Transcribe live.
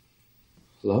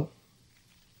Hello?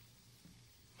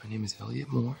 My name is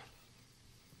Elliot Moore.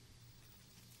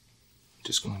 I'm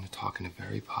just going to talk in a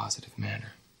very positive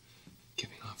manner,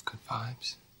 giving off good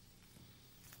vibes.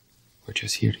 We're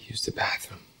just here to use the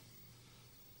bathroom.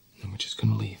 And then we're just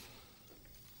gonna leave.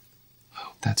 I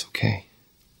hope that's okay.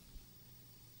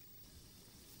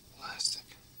 Plastic.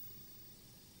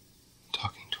 I'm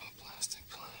talking to a plastic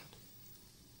plant.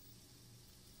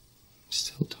 I'm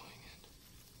still doing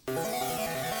it.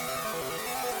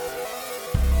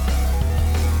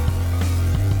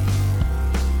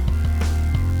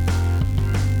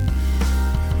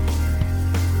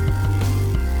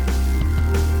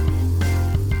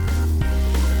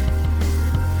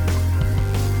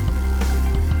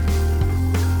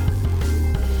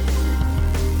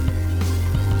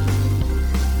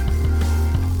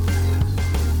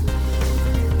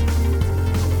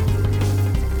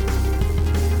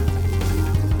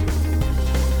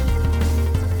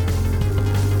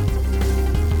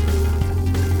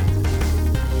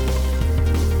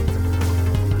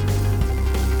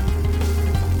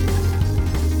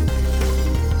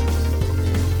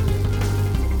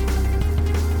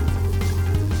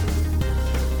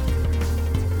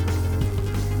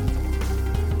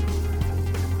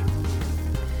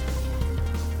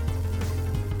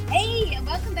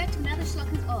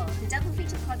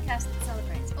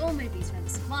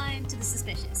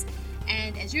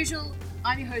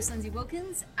 I'm your host, Lindsay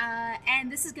Wilkins,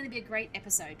 and this is going to be a great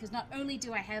episode because not only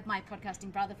do I have my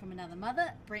podcasting brother from another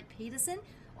mother, Brent Petersen,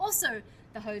 also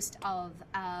the host of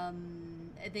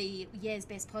the Year's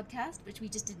Best podcast, which we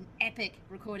just did an epic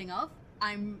recording of.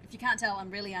 If you can't tell, I'm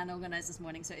really unorganized this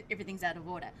morning, so everything's out of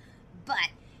order.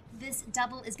 But this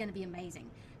double is going to be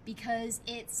amazing because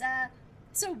it's...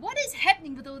 So what is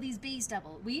happening with all these bees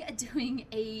double? We are doing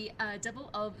a double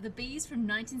of the bees from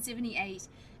 1978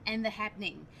 and The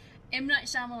Happening. M. Night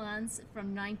Shyamalan's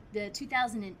from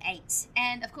 2008.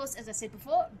 And of course, as I said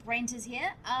before, Brent is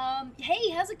here. Hey,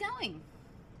 how's it going?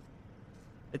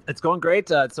 It's going great.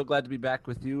 So glad to be back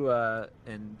with you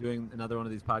and doing another one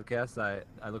of these podcasts.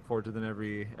 I look forward to them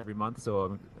every month,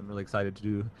 so I'm really excited to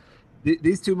do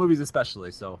these two movies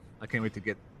especially. So I can't wait to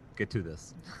get to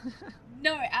this.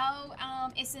 No,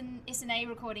 our SNA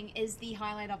recording is the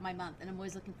highlight of my month, and I'm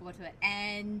always looking forward to it.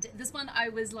 And this one, I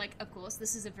was like, of course,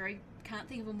 this is can't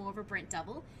think of a more of a Brent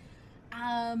double.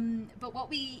 But what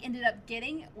we ended up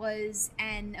getting was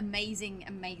an amazing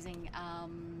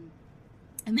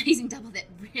double that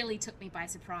really took me by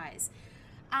surprise.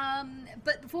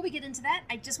 But before we get into that,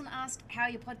 I just want to ask how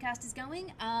your podcast is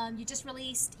going. You just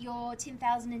released your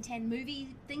 10,010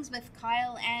 movie things with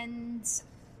Kyle and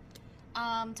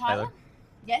Tyler.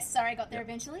 Yes, sorry, I got there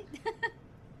eventually.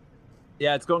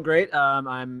 Yeah, it's going great.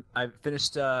 I've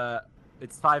finished.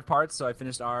 It's 5 parts, so I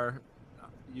finished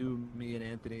me, and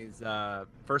Anthony's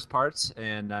first part,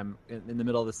 and I'm in the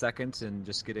middle of the second, and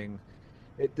just getting.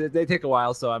 They take a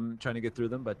while, so I'm trying to get through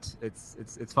them, but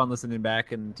it's fun listening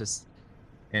back and just.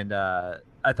 And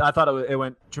I thought it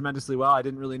went tremendously well. I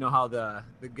didn't really know how the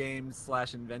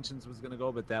games/inventions was going to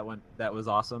go, but that was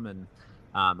awesome, and.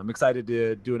 I'm excited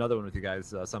to do another one with you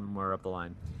guys somewhere up the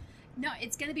line. No,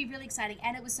 it's going to be really exciting,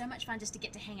 and it was so much fun just to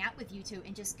get to hang out with you two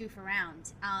and just goof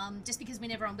around. Just because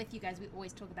whenever I'm with you guys, we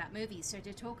always talk about movies. So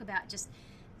to talk about just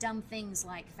dumb things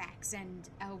like facts and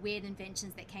weird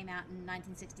inventions that came out in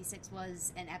 1966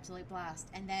 was an absolute blast.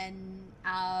 And then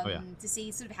to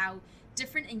see sort of how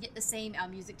different and yet the same our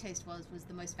music taste was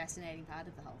the most fascinating part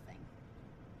of the whole thing.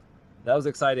 That was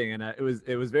exciting, and it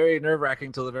was very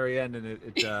nerve-wracking till the very end, and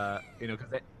it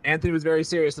because Anthony was very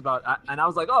serious about, and I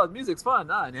was like, oh, music's fun,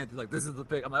 and Anthony's like, this is the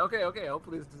pick. I'm like, okay,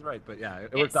 hopefully this is right, but yeah,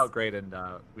 it worked out great, and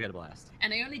we had a blast.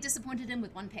 And I only disappointed him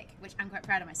with one pick, which I'm quite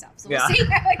proud of myself. So we'll see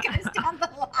how it goes down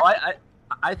the line. Well,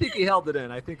 I think he held it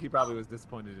in. I think he probably was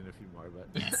disappointed in a few more, but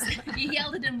yes, he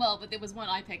held it in well. But there was one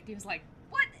I picked. He was like,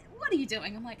 what? What are you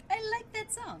doing? I'm like, I like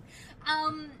that song.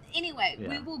 Anyway,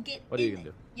 we will get. What are you gonna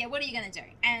do? Yeah, what are you gonna do?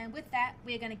 And with that,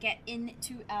 we're gonna get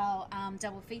into our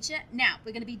double feature. Now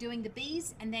we're gonna be doing the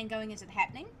bees and then going into The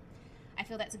Happening. I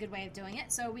feel that's a good way of doing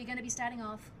it. So we're gonna be starting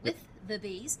off with the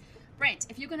bees. Brent,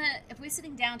 if we're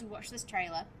sitting down to watch this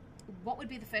trailer, what would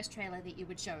be the first trailer that you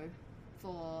would show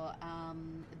for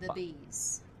the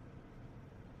bees?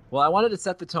 Well, I wanted to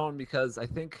set the tone because I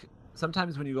think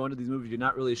sometimes when you go into these movies, you're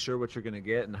not really sure what you're going to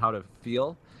get and how to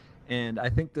feel. And I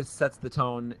think this sets the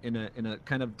tone in a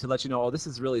kind of to let you know, oh, this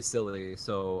is really silly.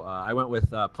 So I went with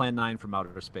Plan 9 from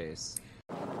Outer Space.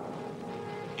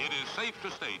 It is safe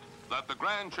to state that the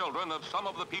grandchildren of some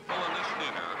of the people in this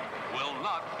theater will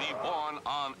not be born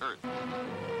on Earth.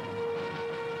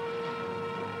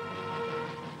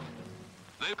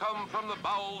 They come from the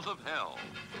bowels of hell,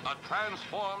 a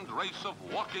transformed race of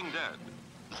walking dead,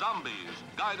 zombies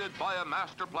guided by a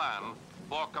master plan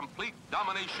for complete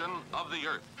domination of the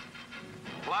Earth.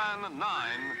 Plan 9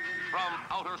 from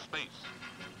outer space.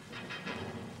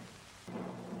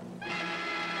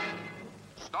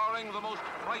 Starring the most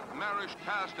nightmarish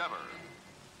cast ever,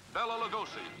 Bela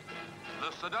Lugosi,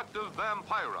 the seductive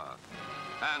Vampira,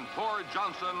 and Tor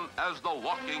Johnson as the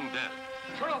Walking Dead.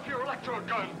 Turn off your electro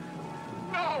gun!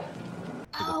 No!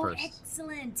 Oh, first.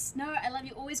 excellent. No, I love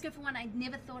you. Always go for one I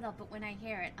never thought of, but when I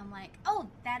hear it, I'm like, oh,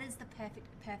 that is the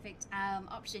perfect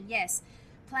option. Yes,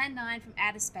 Plan 9 from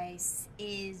Outer Space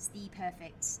is the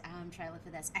perfect trailer for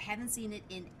this. I haven't seen it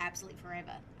in absolutely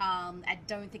forever. I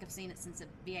don't think I've seen it since a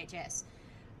VHS.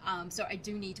 So I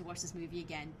do need to watch this movie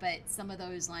again, but some of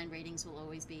those line readings will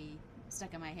always be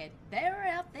stuck in my head.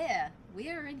 They're out there.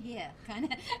 We're in here,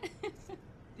 kind of.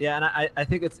 Yeah, and I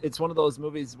think it's one of those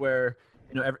movies where,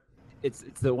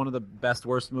 it's one of the best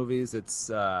worst movies. It's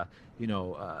Ed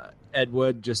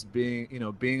Wood just being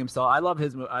himself. I love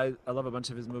his I love a bunch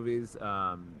of his movies.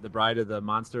 The Bride of the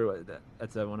Monster,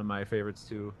 that's one of my favorites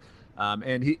too.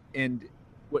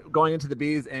 Going into the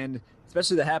Bees, and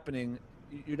especially The Happening,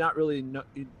 you don't really know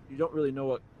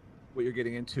what you're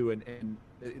getting into. And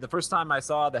the first time I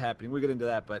saw The Happening, we'll get into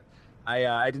that, but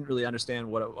I didn't really understand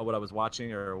what I was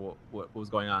watching or what was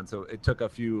going on. So it took a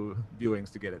few viewings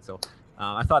to get it. So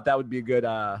I thought that would be a good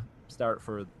start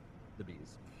for the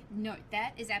Bees. No,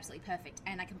 that is absolutely perfect,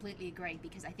 and I completely agree,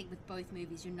 because I think with both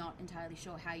movies you're not entirely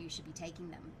sure how you should be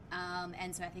taking them,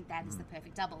 and so I think that is the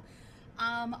perfect double.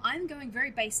 I'm going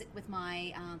very basic with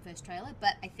my first trailer,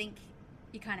 but I think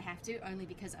you kind of have to, only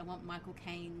because I want Michael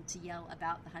Caine to yell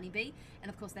about the honeybee, and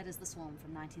of course that is The Swarm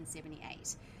from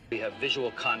 1978. We have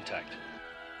visual contact.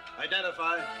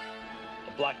 Identify.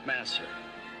 A black mass, sir.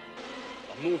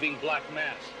 A moving black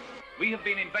mass. We have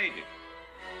been invaded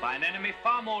by an enemy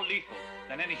far more lethal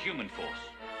than any human force.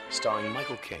 Starring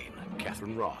Michael Caine,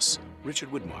 Catherine Ross, Richard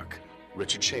Widmark,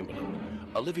 Richard Chamberlain,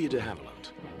 Olivia de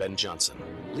Havilland, Ben Johnson,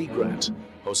 Lee Grant,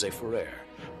 Jose Ferrer,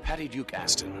 Patty Duke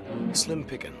Aston, Slim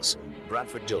Pickens,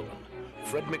 Bradford Dillman,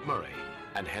 Fred McMurray,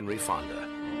 and Henry Fonda.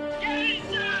 Get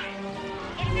inside!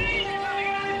 Get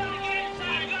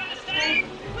inside! You understand?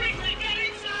 Quickly, get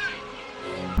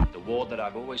inside! The war that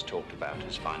I've always talked about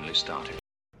has finally started.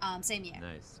 Same year.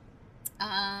 Nice.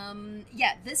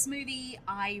 Yeah, this movie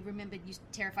I remembered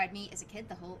terrified me as a kid.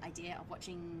 The whole idea of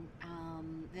watching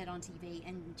that on TV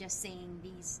and just seeing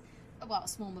these, a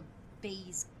swarm of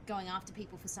bees going after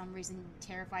people for some reason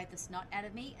terrified the snot out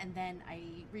of me. And then I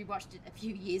rewatched it a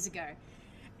few years ago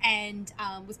and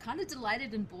was kind of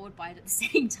delighted and bored by it at the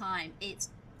same time. It's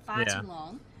far too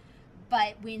long,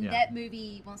 but when that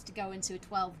movie wants to go into a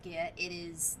 12 gear, it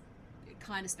is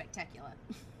kind of spectacular.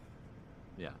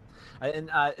 Yeah,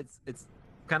 it's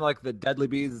kind of like The Deadly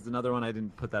Bees is another one. I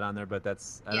didn't put that on there, but I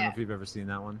don't know if you've ever seen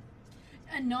that one.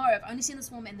 No, I've only seen The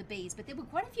Swarm and the Bees, but there were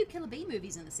quite a few Killer Bee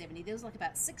movies in the 70s. There was like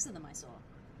about 6 of them I saw.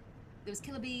 There was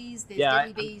Killer Bees, there's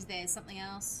Deadly Bees, there's something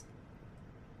else.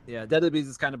 Yeah, Deadly Bees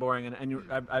is kind of boring, and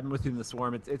I'm with you in The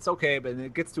Swarm. It's okay, but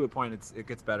it gets to a point, it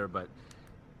gets better, but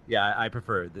yeah, I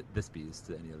prefer this Bees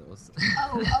to any of those.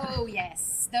 oh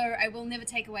yes. Though I will never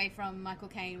take away from Michael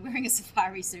Caine wearing a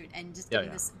safari suit and just giving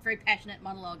this very passionate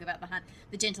monologue about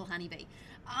the gentle honeybee.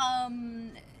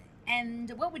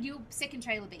 And what would your second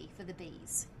trailer be for the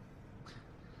Bees?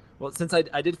 Well, since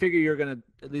I did figure you're gonna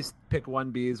at least pick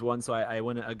one Bees one, so I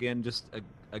went again just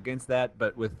against that,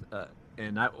 but with I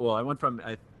went from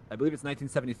I believe it's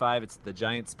 1975. It's the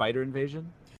giant spider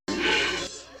invasion.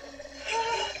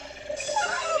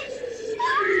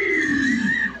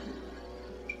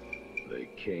 They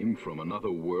came from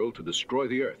another world to destroy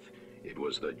the Earth. It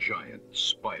was the giant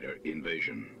spider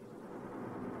invasion.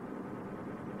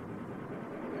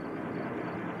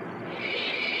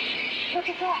 Look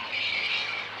at that!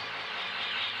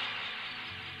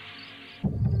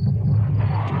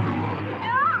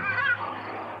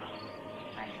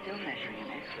 I'm still measuring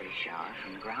an X-ray shower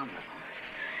from the ground level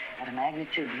at a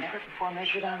magnitude never before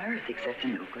measured on Earth except a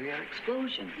nuclear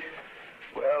explosion.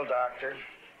 Well, Doctor,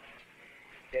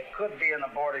 it could be an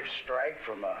abortive strike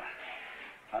from a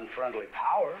unfriendly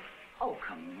power. Oh,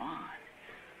 come on.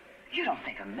 You don't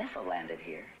think a missile landed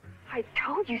here? I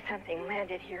told you something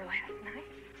landed here last night.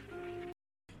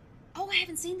 Oh, I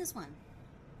haven't seen this one.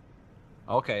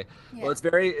 Okay. Yeah. Well,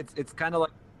 it's kind of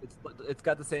like it's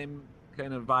got the same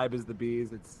kind of vibe as the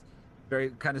Bees. It's very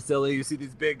kind of silly. You see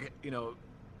these big,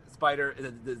 spider.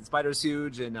 The spider's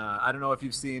huge, and I don't know if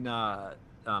you've seen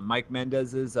Mike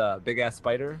Mendez's Big Ass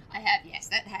Spider. I have, yes,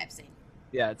 that I have seen.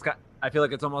 Yeah, I feel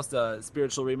like it's almost a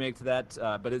spiritual remake to that,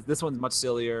 but this one's much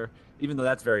sillier. even though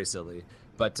that's very silly.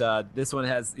 But this one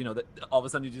has, all of a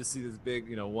sudden you just see this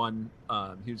big, one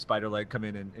huge spider leg come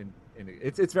in, and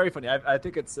it's very funny. I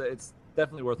think it's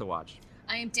definitely worth a watch.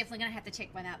 I am definitely going to have to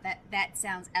check one out. That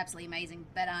sounds absolutely amazing.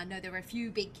 But no, there were a few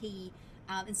big key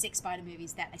insect spider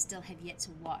movies that I still have yet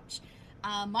to watch.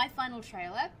 My final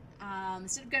trailer,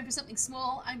 instead of going for something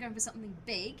small, I'm going for something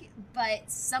big.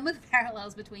 But some of the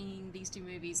parallels between these two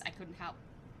movies, I couldn't help,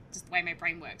 just the way my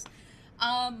brain works.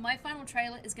 My final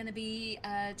trailer is going to be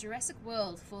Jurassic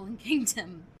World: Fallen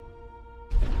Kingdom.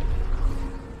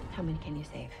 How many can you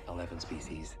save? 11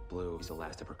 species. Blue is the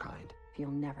last of her kind.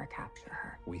 You'll never capture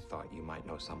her. We thought you might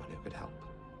know someone who could help.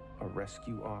 A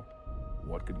rescue op?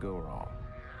 What could go wrong?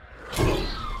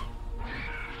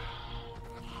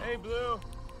 Hey, Blue.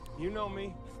 You know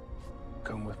me.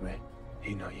 Come with me.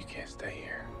 You know you can't stay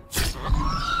here.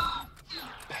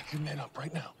 Pack your men up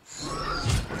right now.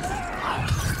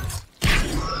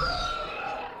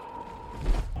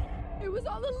 It was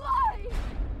all a lie!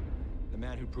 The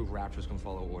man who proved raptors can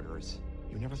follow orders.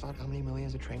 You never thought how many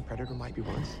millions a trained predator might be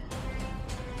worth?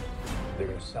 They're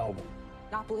gonna sell them.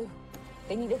 Not Blue.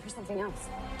 They need it for something else.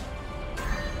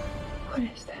 What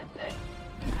is that thing?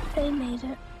 They made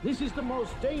it. This is the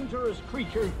most dangerous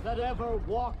creature that ever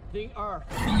walked the earth.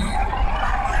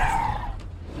 I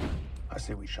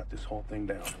say we shut this whole thing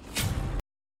down.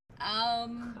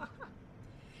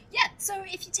 Yeah, so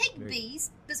if you take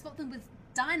bees, but swap them with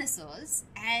dinosaurs,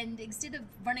 and instead of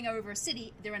running over a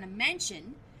city, they're in a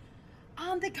mansion,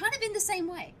 they're kind of in the same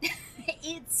way.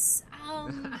 It's,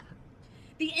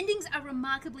 the endings are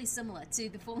remarkably similar to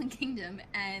The Fallen Kingdom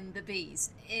and The Bees.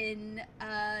 You're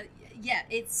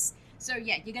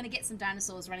going to get some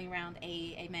dinosaurs running around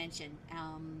a mansion,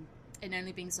 and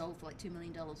only being sold for like $2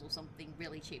 million or something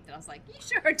really cheap. That I was like, you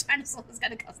sure a dinosaur is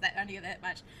going to cost that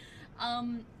much?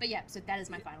 But yeah, so that is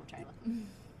my final trailer.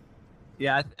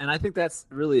 Yeah, and I think that's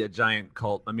really a giant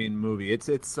cult. Movie. It's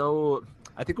so.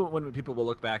 I think when people will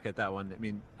look back at that one,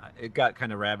 it got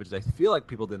kind of ravaged. I feel like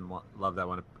people didn't love that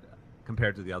one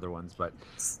compared to the other ones, but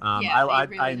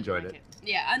I enjoyed it.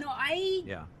 Yeah, I know. I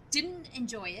didn't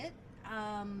enjoy it,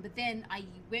 but then I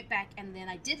went back and then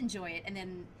I did enjoy it, and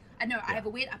then I have a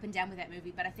weird up and down with that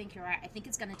movie. But I think you're right. I think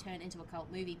it's going to turn into a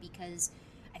cult movie because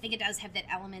I think it does have that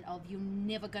element of you're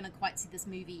never going to quite see this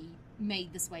movie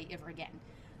made this way ever again.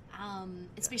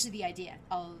 Especially the idea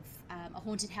of a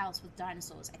haunted house with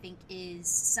dinosaurs, I think is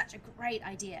such a great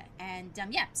idea. And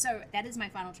so that is my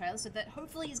final trailer. So that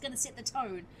hopefully is going to set the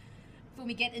tone when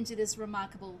we get into this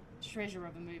remarkable treasure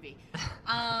of a movie.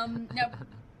 No,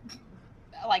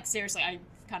 like seriously, I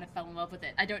kind of fell in love with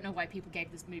it. I don't know why people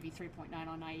gave this movie 3.9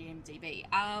 on IMDb.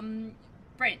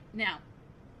 Brent, now,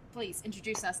 please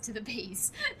introduce us to the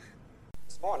bees.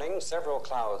 This morning, several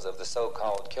clouds of the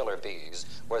so-called killer bees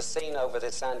were seen over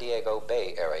the San Diego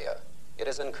Bay Area. It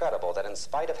is incredible that in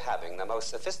spite of having the most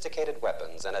sophisticated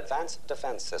weapons and advanced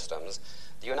defense systems,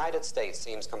 the United States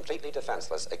seems completely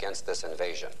defenseless against this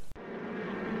invasion.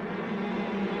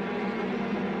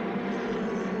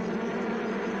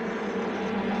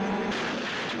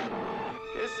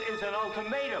 This is an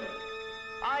ultimatum.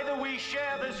 Either we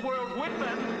share this world with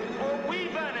them, or we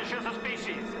vanish as a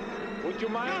species. Would you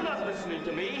mind? You're not listening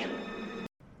to me.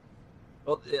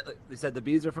 Well, they said The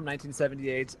Bees are from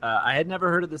 1978. I had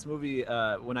never heard of this movie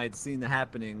when I'd seen The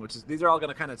Happening, which is these are all going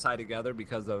to kind of tie together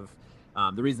because of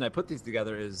the reason I put these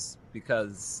together is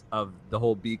because of the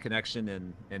whole bee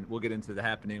connection, and we'll get into The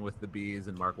Happening with the bees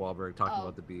and Mark Wahlberg talking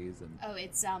about the bees. And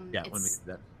it's when we get to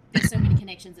that. There's so many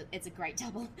connections. It's a great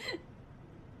double.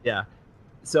 Yeah.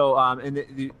 So and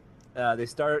they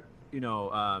start,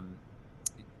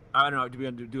 I don't know. Do we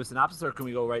want to do a synopsis, or can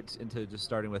we go right into just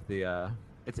starting with the?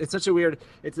 It's such a weird.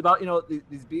 It's about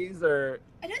these bees are.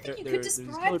 I don't think you could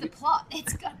describe the plot.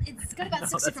 It's got about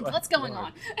 6 different plots going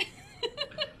on.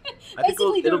 I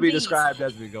think it'll be described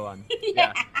as we go on.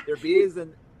 Yeah, they're bees,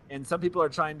 and some people are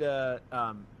trying to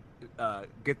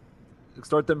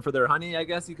extort them for their honey, I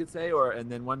guess you could say, and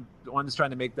then one's trying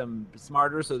to make them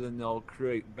smarter, so then they'll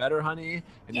create better honey,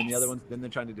 and then the other ones, then they're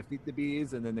trying to defeat the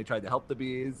bees, and then they try to help the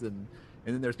bees, and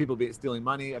then there's people stealing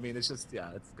money. It's just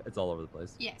it's all over the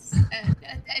place. Yes.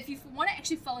 If you want to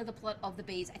actually follow the plot of the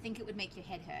bees, I think it would make your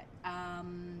head hurt.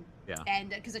 And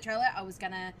because the trailer I was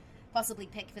gonna possibly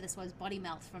pick for this was Body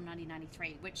Melt from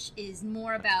 1993, which is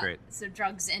more about sort of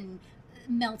drugs and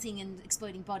melting and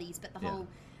exploding bodies, but the whole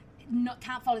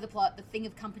can't follow the plot. The thing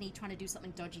of company trying to do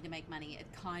something dodgy to make money. It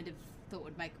kind of thought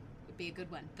would be a good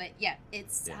one. But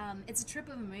it's a trip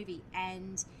of a movie,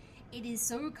 and it is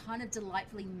so kind of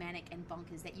delightfully manic and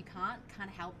bonkers that you can't kind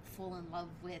of help fall in love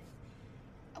with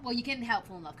Well, you can help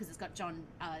fall in love because it's got John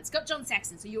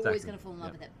Saxon, so you're always going to fall in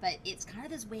love with it. But it's kind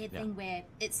of this weird thing where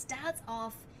it starts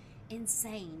off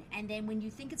insane, and then when you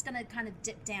think it's going to kind of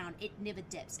dip down, it never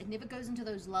dips. It never goes into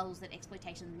those lulls that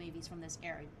exploitation movies from this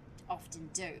era often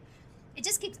do. It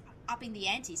just keeps upping the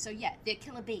ante. So yeah, they're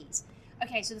killer bees.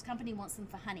 Okay, so this company wants them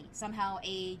for honey. Somehow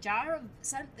they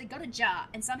got a jar,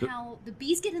 and somehow the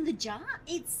bees get in the jar.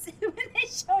 It's when they're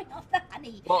showing off the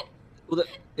honey. Well,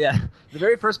 the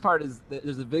very first part is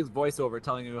there's a big voiceover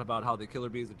telling you about how the killer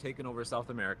bees have taken over South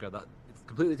America. It's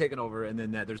completely taken over, and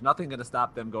then there's nothing going to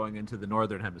stop them going into the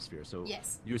northern hemisphere. So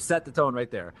you set the tone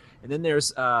right there. And then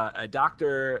there's a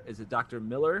doctor. Is it Dr.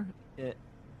 Miller?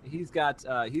 He's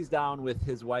down with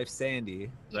his wife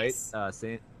Sandy, right?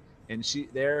 And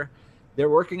they're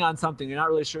working on something. You're not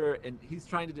really sure, and he's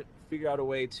trying to figure out a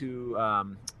way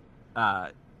to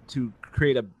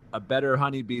create a better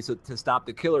honeybee to stop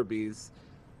the killer bees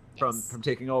from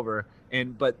taking over.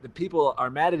 But the people are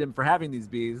mad at him for having these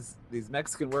bees, these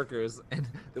Mexican workers, and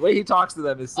the way he talks to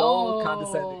them is so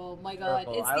condescending. Oh my god,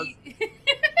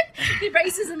 the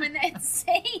racism in that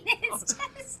scene is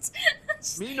just...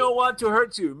 Me no want to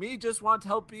hurt you. Me just want to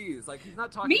help bees. Like, he's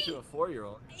not talking to a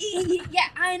 4-year-old. Yeah,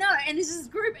 I know. And this is this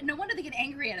group, and no wonder they get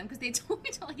angry at him because they're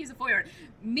talking to like he's a 4-year-old.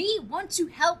 Me want to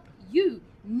help you.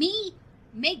 Me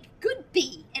make good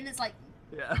bee. And it's like,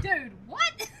 dude,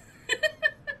 what?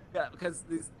 Yeah, because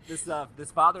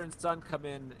this father and son come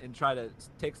in and try to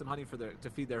take some honey to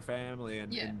feed their family,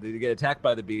 and they get attacked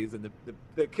by the bees, and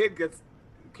the kid gets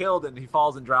killed and he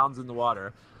falls and drowns in the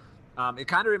water. It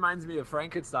kind of reminds me of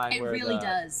Frankenstein. It really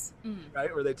does.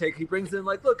 Right, where he brings in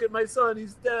like, look at my son,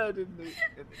 he's dead, and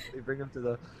they bring him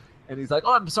to and he's like,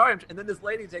 oh, I'm sorry, and then this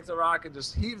lady takes a rock and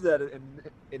just heaves at it, and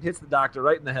it hits the doctor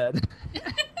right in the head.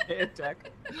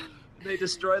 They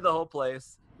destroy the whole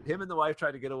place. Him and the wife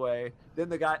try to get away. Then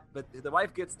the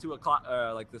wife gets to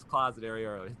this closet area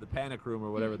or the panic room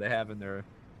or whatever they have in their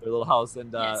little house,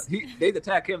 and they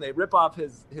attack him. They rip off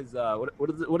his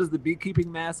what is the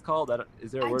beekeeping mask called?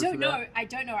 Is there a word for that? I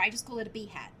don't know. I just call it a bee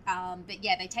hat. But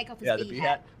yeah, they take off his bee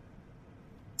hat.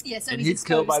 Yeah, so and he's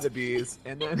killed by the bees,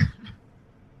 and then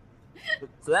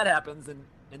so that happens, and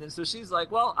then so she's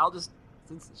like, well, I'll just.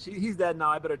 Since he's dead now,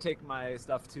 I better take my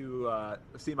stuff to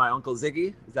see my Uncle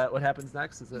Ziggy. Is that what happens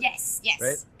next? Is it? Yes.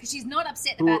 Right? Because she's not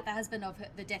upset about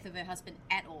the death of her husband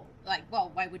at all. Like,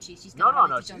 well, why would she? She's no.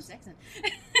 John Saxon.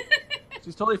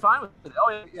 She's totally fine with it.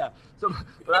 Oh yeah. So,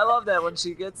 but I love that when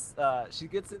she gets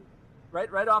in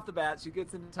right off the bat. She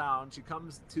gets into town. She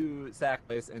comes to Sack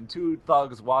Place, and 2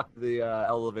 thugs walk the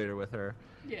elevator with her.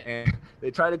 Yeah. And they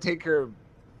try to take her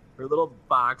little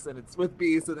box, and it's with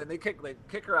bees, so then they kick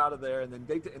her out of there, and then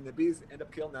the bees end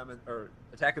up killing them or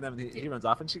attacking them, and he runs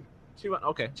off, and she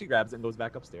grabs it and goes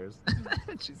back upstairs.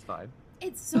 And she's fine.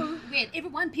 It's so weird.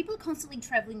 People are constantly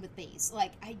traveling with bees.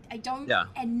 Like, I don't,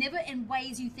 and never in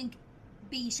ways you think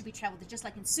bees should be traveled. Just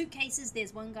like in suitcases,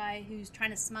 there's one guy who's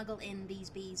trying to smuggle in these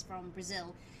bees from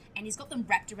Brazil, and he's got them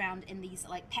wrapped around in these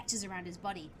like patches around his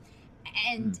body,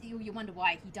 and you wonder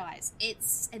why he dies.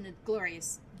 It's in a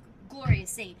glorious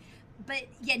scene. But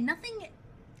yeah, the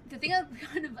thing I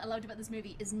kind of loved about this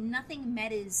movie is nothing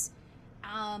matters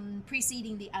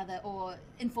preceding the other or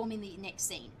informing the next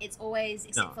scene. It's always,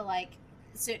 except for like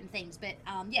certain things. But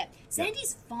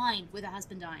Sandy's fine with her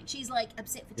husband dying. She's like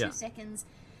upset for 2 seconds,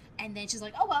 and then she's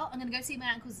like, oh well, I'm gonna go see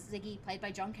my Uncle Ziggy, played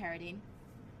by John Carradine,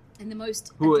 in the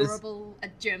most adorable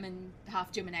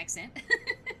half German accent.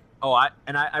 Oh, I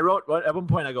wrote at one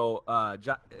point. I go,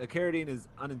 Carradine is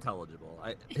unintelligible.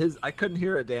 I couldn't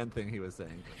hear a damn thing he was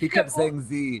saying. He kept saying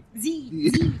Z.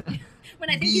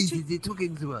 When I think he's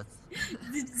talking to us.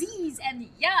 The Z's and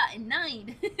and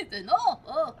 9.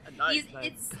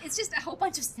 It's just a whole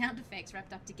bunch of sound effects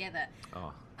wrapped up together.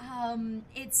 Oh.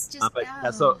 It's just.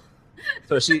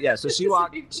 So she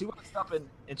walks up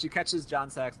and she catches John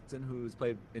Saxon, who's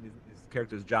played in his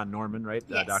character is John Norman, right?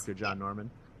 Yes. Dr. John Norman.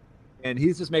 And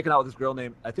he's just making out with this girl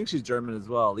named, I think she's German as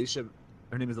well. Alicia,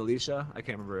 her name is Alicia. I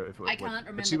can't remember if it was. I can't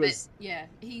remember, but he's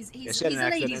a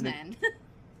ladies' man.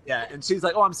 Yeah, and she's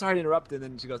like, oh, I'm sorry to interrupt. And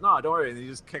then she goes, no, don't worry. And he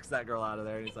just kicks that girl out of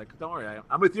there. And he's like, don't worry,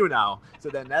 I'm with you now. So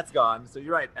then that's gone. So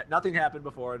you're right. Nothing happened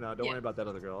before. No, don't worry about that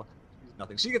other girl.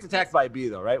 Nothing. She gets attacked by a bee,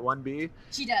 though, right? One bee.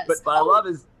 She does. But I love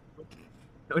is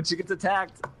when she gets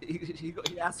attacked, he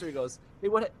asks her, he goes, hey,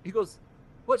 what? He goes,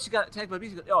 what? She got attacked by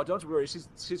bees. She goes, oh, don't worry,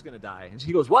 she's gonna die. And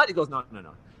he goes, what? He goes, no.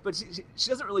 But she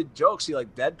doesn't really joke. She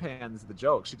like deadpans the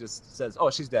joke. She just says, oh,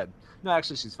 she's dead. No,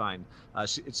 actually, she's fine.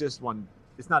 It's just one.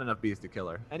 It's not enough bees to kill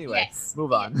her. Anyway,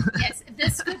 move on. Yes, the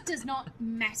script does not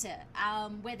matter. I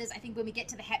think when we get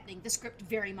to the happening, the script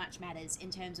very much matters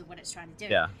in terms of what it's trying to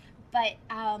do. Yeah. But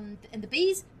in the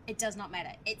bees, it does not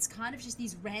matter. It's kind of just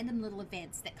these random little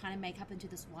events that kind of make up into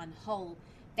this one whole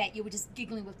that you were just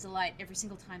giggling with delight every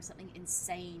single time something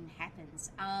insane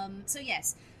happens.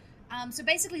 So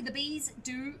basically the bees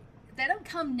they don't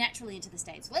come naturally into the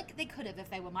States. Like they could have if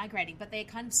they were migrating, but they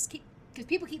kind of keep, because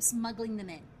people keep smuggling them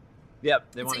in.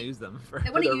 Yep, they want to use them for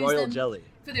their royal jelly.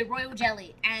 For their royal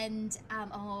jelly. And,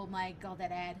 oh my god,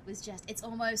 that ad was just, it's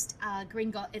almost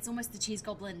it's almost the Cheese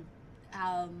Goblin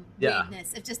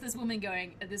weirdness of just this woman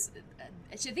going, I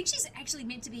think she's actually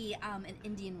meant to be an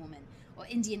Indian woman, or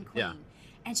Indian queen. Yeah.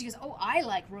 And she goes, oh, I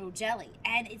like royal jelly.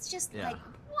 And it's just like,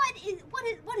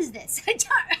 what is this? I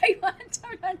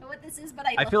don't know what this is, but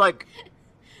I feel like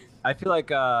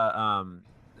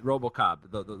RoboCop,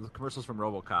 the commercials from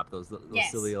RoboCop, those yes.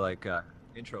 silly like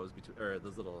intros between, or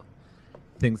those little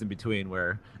things in between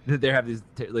where they have these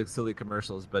like silly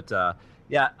commercials. But so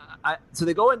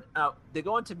they go in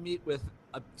to meet with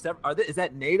is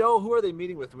that NATO? Who are they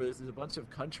meeting with? Where there's a bunch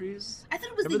of countries. I thought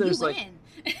it was the UN.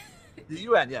 The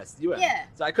UN, yes, the UN. Yeah.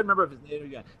 So I couldn't remember if it's NATO or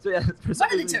UN. So yeah, for some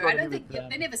one of the reason two. I don't think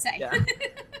they never say. Yeah.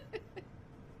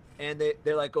 And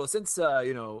they're like, oh, since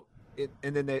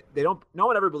and then they don't. No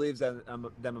one ever believes them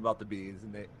about the bees.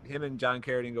 And him and John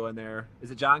Carradine go in there.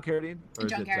 Is it John Carradine? Or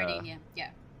John Carradine, yeah.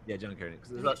 Yeah, John Carradine. Because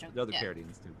there's other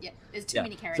Carradines too. Yeah, there's too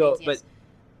many Carradines. Yes.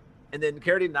 And then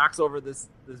Carradine knocks over this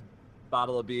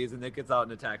bottle of bees, and it gets out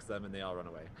and attacks them, and they all run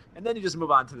away. And then you just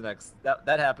move on to the next.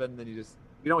 That happened. Then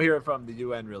we don't hear it from the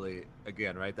UN really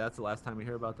again, right? That's the last time we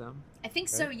hear about them. I think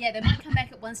so. Yeah, they might come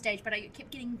back at one stage, but I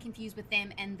kept getting confused with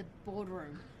them and the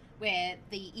boardroom, where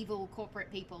the evil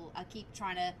corporate people keep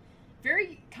trying to,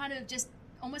 very kind of just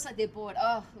almost like they're bored.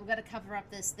 Oh, we've got to cover up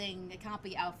this thing. It can't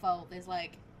be our fault. There's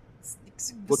like.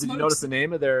 Well, did you notice the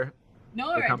name of their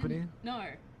company? No.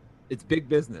 It's Big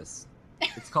Business.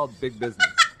 It's called Big Business.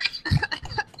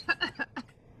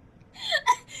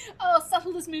 Oh,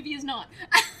 subtle this movie is not.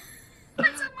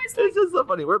 It's just so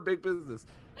funny. We're Big Business,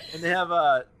 and they have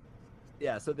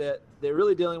so they're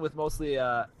really dealing with mostly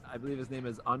I believe his name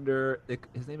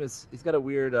is he's got a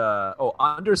weird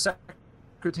Under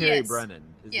Secretary Brennan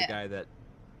is the guy that,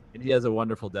 and he has a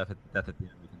wonderful death at the end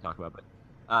we can talk about. But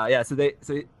so they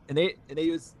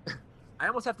use. I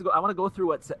almost have to go. I want to go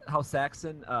through how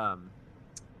Saxon.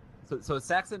 So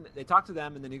Saxon, they talk to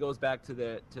them, and then he goes back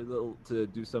to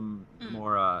do some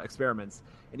more experiments,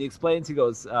 and he explains. He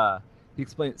goes. He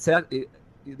explains.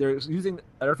 They're using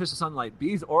artificial sunlight.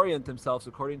 Bees orient themselves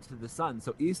according to the sun,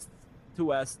 so east to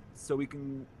west, so we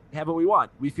can have what we want.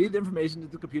 We feed the information to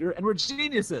the computer, and we're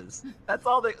geniuses. That's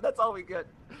all we get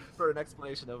for an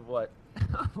explanation of what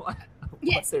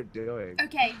they're doing.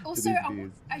 Okay. Also,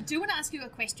 I do want to ask you a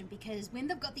question, because when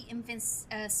they've got the infamous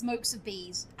smokes of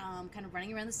bees kind of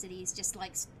running around the cities, just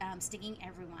like stinging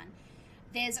everyone,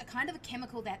 there's a kind of a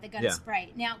chemical that they're going to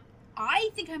spray. Now, I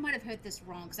think I might have heard this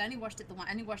wrong, because I only watched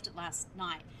it last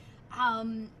night.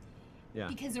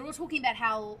 Because they're all talking about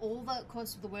how all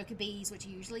the worker bees, which are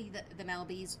usually the male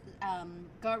bees,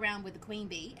 go around with the queen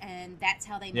bee, and that's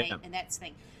how they mate, and that's the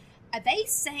thing. Are they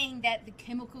saying that the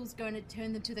chemical's going to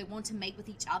turn them to they want to mate with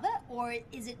each other, or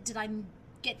did I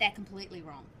get that completely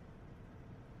wrong?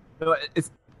 No,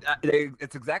 it's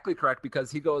exactly correct,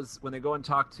 because he goes, when they go and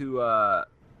talk to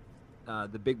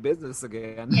the Big Business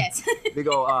again. Yes. They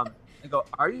go,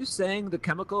 are you saying the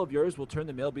chemical of yours will turn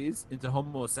the male bees into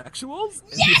homosexuals?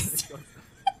 Yes!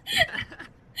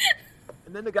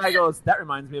 And then the guy goes, that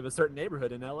reminds me of a certain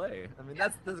neighborhood in LA. I mean,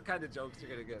 that's the kind of jokes you're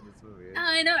going to get in this movie.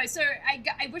 I know. So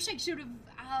I wish I should have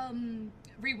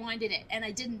rewinded it, and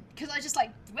I didn't, because I was just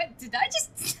like, what did I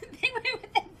just think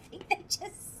with that thing they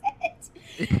just said?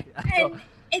 And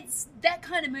it's that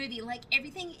kind of movie. Like,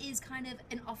 everything is kind of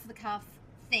an off-the-cuff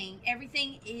thing.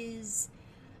 Everything is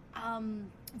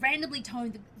randomly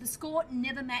toned. The score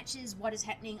never matches what is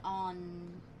happening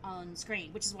on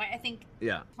screen, which is why I think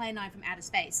Plan 9 from Outer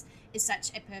Space is such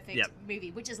a perfect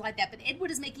movie, which is like that. But Ed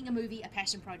Wood is making a movie, a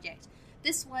passion project.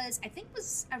 This was, I think,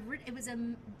 it was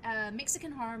a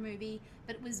Mexican horror movie,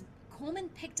 but it was Corman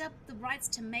picked up the rights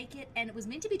to make it, and it was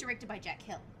meant to be directed by Jack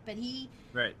Hill, but he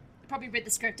probably read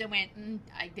the script and went,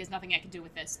 there's nothing I can do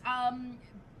with this.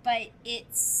 But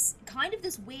it's kind of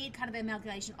this weird kind of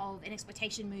amalgamation of an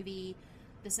exploitation movie.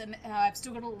 I've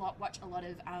still got to watch a lot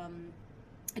of.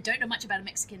 I don't know much about a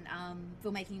Mexican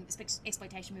filmmaking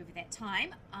exploitation movie at that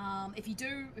time. If you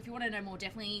want to know more,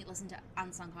 definitely listen to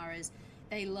Unsung Horrors.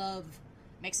 They love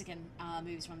Mexican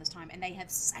movies from this time, and they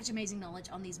have such amazing knowledge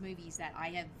on these movies that I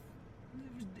have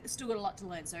still got a lot to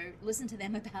learn. So listen to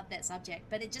them about that subject.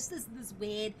 But it just is this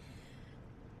weird.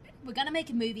 we're going to make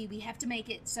a movie. We have to make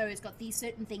it so it's got these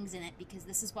certain things in it because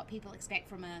this is what people expect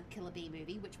from a Killer Bee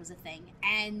movie, which was a thing.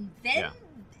 And then,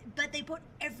 but they put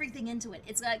everything into it.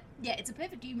 It's like, it's a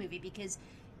perfect you movie because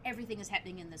everything is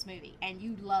happening in this movie, and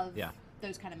you love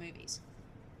those kind of movies.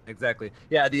 Exactly.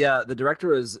 Yeah. The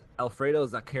director is Alfredo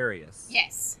Zacharias.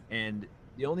 Yes. And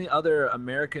the only other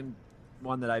American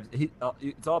one that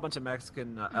it's all a bunch of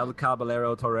Mexican, El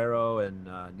Caballero Torero and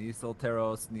Ni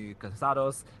Solteros Ni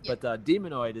Casados, but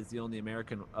Demonoid is the only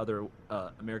American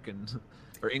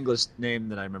or English name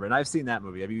that I remember, and I've seen that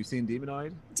movie. Have you seen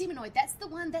Demonoid? Demonoid, that's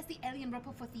the alien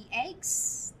ripoff with the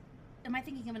eggs? Am I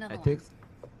thinking of another one? Think,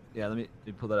 yeah, let me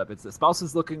pull that up. It's the spouse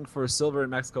is looking for silver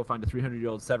in Mexico, find a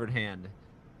 300-year-old severed hand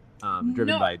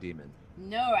driven by a demon.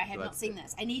 No, I have not seen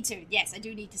this. I need to. Yes, I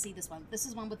do need to see this one. This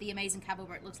is one with the amazing cover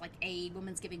where it looks like a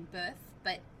woman's giving birth,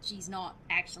 but she's not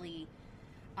actually.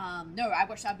 No,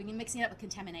 I've been mixing it up with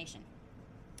Contamination,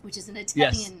 which is an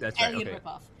Italian alien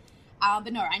ripoff.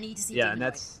 But no, I need to see. Yeah, and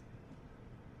that's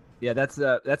a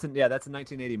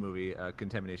 1980 movie,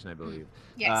 Contamination, I believe.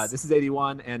 Yes. This is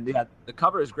 81, and the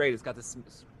cover is great. It's got this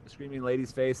screaming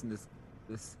lady's face and this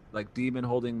like demon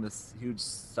holding this huge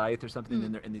scythe or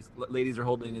something, and these ladies are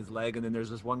holding his leg, and then there's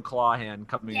this one claw hand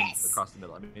coming across the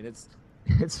middle. I mean, it's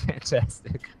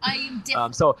fantastic. I'm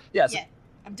definitely.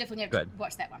 I'm definitely going to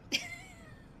watch that one.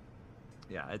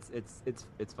 Yeah, it's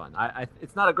fun.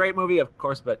 It's not a great movie, of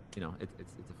course, but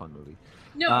it's a fun movie.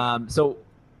 No. No,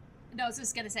 I was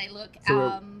just going to say, look,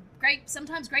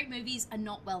 sometimes great movies are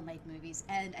not well-made movies,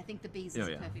 and I think The Bees is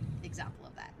a perfect example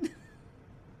of that.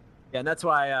 Yeah, and that's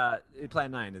why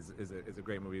Plan 9 is a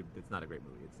great movie. It's not a great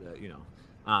movie. It's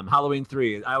Halloween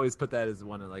 3. I always put that as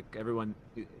one of everyone.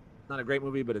 It's not a great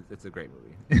movie, but it's a great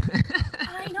movie.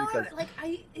 I know,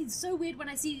 it's so weird when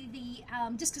I see the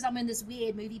just because I'm in this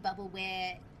weird movie bubble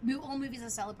where all movies are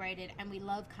celebrated, and we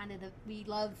love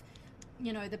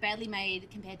the badly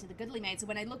made compared to the goodly made. So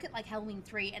when I look at Halloween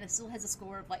 3 and it still has a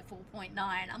score of 4.9,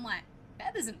 I'm like,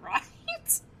 that isn't right.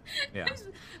 Yeah.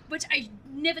 Which I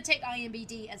never take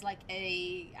IMDb as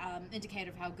a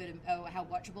indicator of how good or how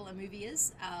watchable a movie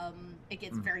is. It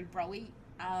gets very bro-y,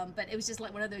 but it was just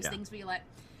one of those things where you're like,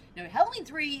 no, Halloween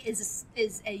 3 is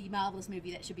a marvelous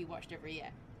movie that should be watched every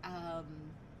year.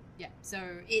 So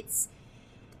it's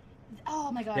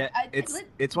oh my god, yeah,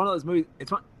 it's one of those movies.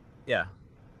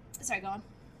 Sorry, go on.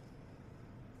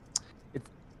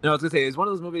 I was gonna say it's one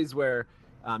of those movies where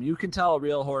you can tell a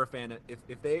real horror fan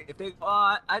if they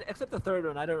except the third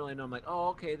one, I don't really know. I'm like, oh,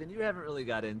 okay, then you haven't really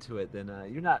got into it. Then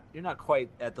you're not quite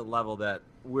at the level that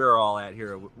we're all at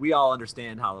here. We all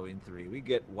understand Halloween 3. We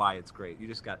get why it's great.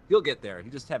 You'll get there. You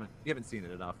haven't seen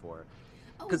it enough for.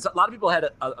 Because a lot of people had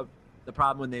the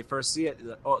problem when they first see it.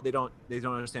 They don't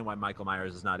understand why Michael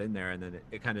Myers is not in there, and then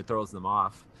it kind of throws them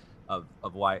off.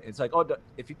 Of why it's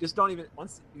if you just don't even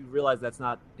once you realize that's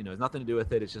not it's nothing to do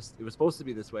with it. It's just it was supposed to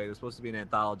be this way. It was supposed to be an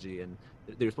anthology, and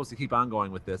they were supposed to keep on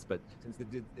going with this. But since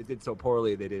it did so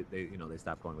poorly, they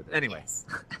stopped going with it anyway. Yes.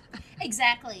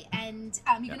 Exactly, and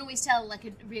you can always tell a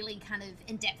really kind of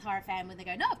in-depth horror fan when they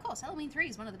go, no, of course Halloween 3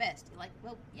 is one of the best. You're like,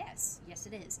 well, yes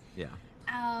it is. Yeah.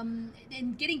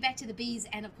 And getting back to the bees,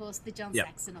 and of course the John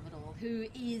Saxon of it all, who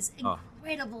is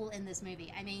incredible in this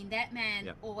movie. I mean, that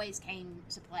man always came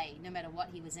to play, no matter what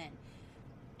he was in,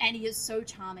 and he is so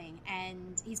charming.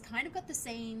 And he's kind of got the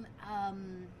same,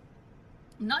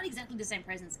 not exactly the same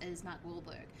presence as Mark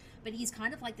Wahlberg, but he's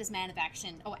kind of like this man of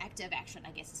action, or actor of action,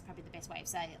 I guess is probably the best way of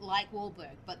saying it, like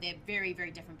Wahlberg, but they're very,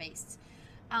 very different beasts.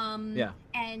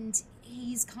 And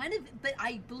he's but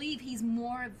I believe he's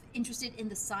more interested in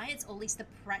the science, or at least the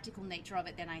practical nature of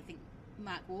it, than I think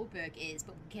Mark Wahlberg is,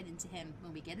 but we'll get into him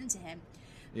when we get into him.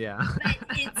 Yeah. But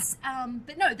it's,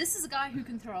 but no, this is a guy who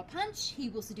can throw a punch, he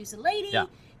will seduce a lady,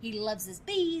 he loves his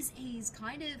bees,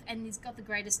 and he's got the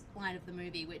greatest line of the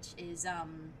movie, which is,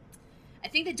 I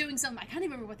think they're doing I can't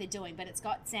even remember what they're doing, but it's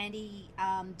got Sandy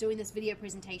doing this video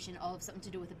presentation of something to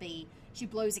do with a bee. She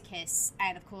blows a kiss,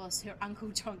 and of course her uncle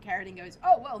John Carradine goes,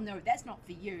 oh, well, no, that's not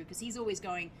for you, because he's always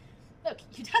going, look,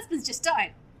 your husband's just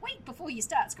died. Wait before you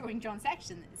start screwing John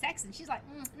Saxon. She's like,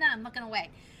 no, I'm not going to wait.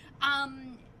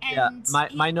 And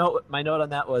my note on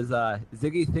that was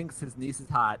Ziggy thinks his niece is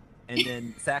hot, and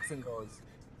then Saxon goes,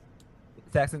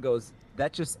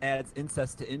 that just adds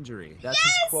incest to injury. That's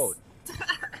his quote. Line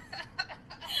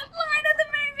of the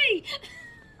movie.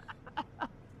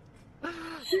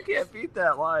 You can't beat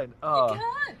that line. Oh, you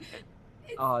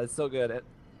can't. It's so good.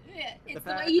 It's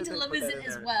the way he delivers it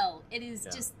as well. It is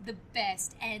just the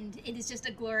best, and it is just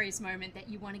a glorious moment that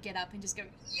you want to get up and just go,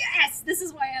 yes, this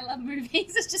is why I love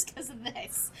movies. It's just because of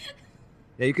this.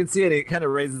 Yeah, you can see it. He kind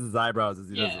of raises his eyebrows as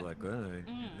he does it, like,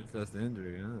 it's just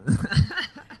injury.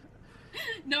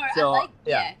 No, So, I like.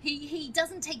 yeah. He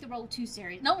doesn't take the role too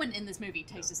serious. No one in this movie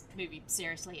takes this movie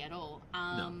seriously at all.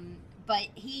 But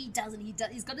he doesn't.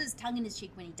 He's got his tongue in his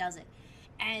cheek when he does it,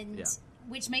 and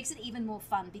which makes it even more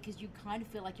fun because you kind of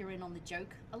feel like you're in on the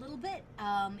joke a little bit.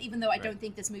 Even though I don't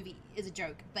think this movie is a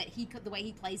joke, but the way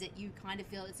he plays it, you kind of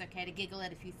feel it's okay to giggle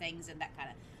at a few things and that kind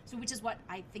of. So, which is what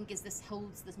I think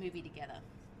holds this movie together.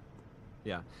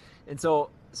 Yeah, and so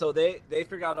they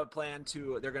figure out a plan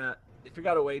to they figure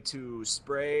out a way to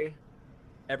spray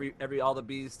all the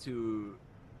bees to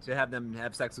have them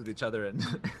have sex with each other and,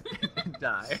 and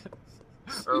die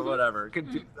or whatever.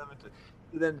 Confuse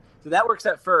them. So that works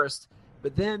at first,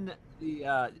 but then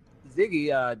the Ziggy,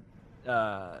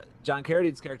 John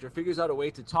Carradine's character, figures out a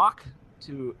way to talk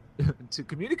to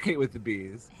communicate with the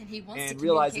bees, and he wants to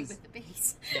realizes, communicate with the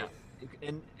bees. Yeah.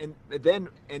 And then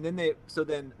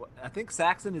I think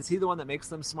Saxon, is he the one that makes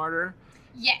them smarter?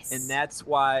 Yes. And that's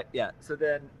why, So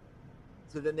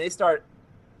then they start,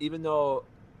 even though,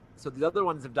 the other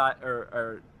ones have died,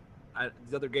 or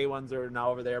these other gay ones are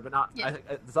now over there, but not. Yeah.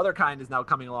 This other kind is now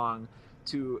coming along,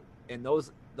 and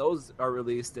those are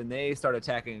released, and they start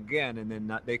attacking again, and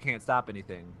then they can't stop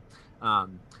anything.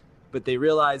 But they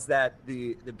realize that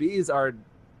the bees are.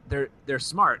 They're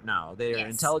smart now. They are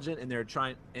intelligent, and they're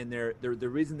trying. And the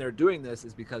reason they're doing this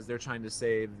is because they're trying to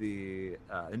save the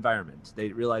environment. They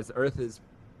realize the Earth is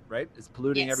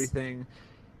polluting everything,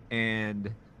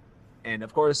 and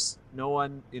of course no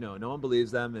one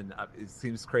believes them, and it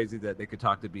seems crazy that they could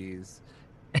talk to bees.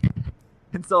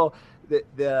 And so they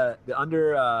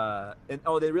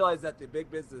realize that the big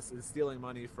business is stealing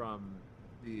money from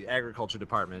the agriculture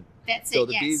department. That's so it.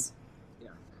 The yes. bees. Yeah.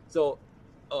 So.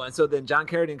 Oh, and so then John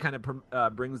Carradine kind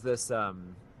of brings this,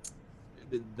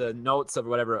 the notes of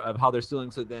whatever of how they're stealing.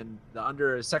 So then the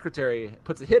undersecretary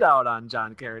puts a hit out on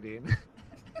John Carradine.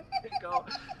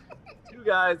 Two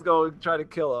guys go try to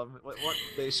kill him.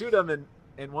 They shoot him,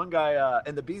 and one guy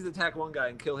and the bees attack one guy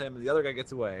and kill him, and the other guy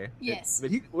gets away. Yes.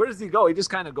 But where does he go? He just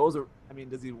kind of goes. I mean,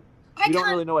 does he? We don't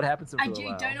really know what happens to him.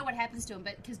 Don't know what happens to him,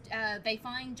 but because they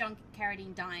find John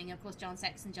Carradine dying, and of course John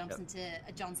Saxon jumps into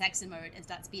a John Saxon mode and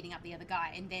starts beating up the other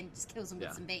guy, and then just kills him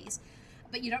with some bees.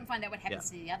 But you don't find out what happens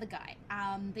to the other guy.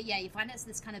 But yeah, you find out it's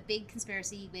this kind of big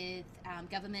conspiracy with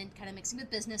government kind of mixing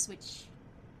with business, which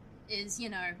is,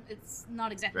 it's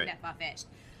not exactly that far-fetched.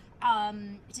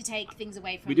 To take things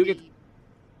away from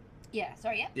Yeah.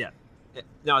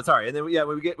 No, sorry. And then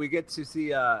we get to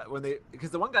see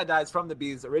because the one guy dies from the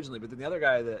bees originally, but then the other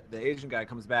guy, the Asian guy,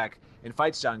 comes back and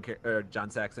fights John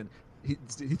Saxon. He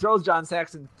throws John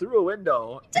Saxon through a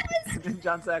window, and then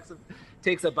John Saxon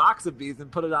takes a box of bees and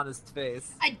put it on his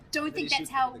face. I don't think that's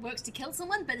how it works to kill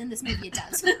someone, but in this movie it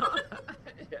does.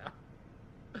 Yeah.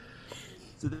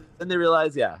 So then they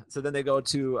realize, So then they go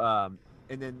to, and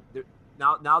then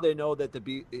now they know that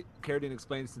Carradine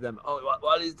explains to them,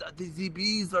 what is that? These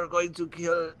bees are going to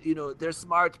kill, they're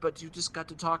smart, but you just got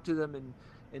to talk to them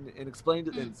and explain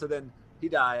to them. So then he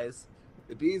dies.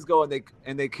 The bees go and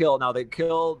they kill. Now they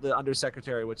kill the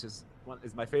undersecretary, which is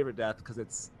my favorite death because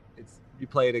it's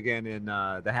replayed again in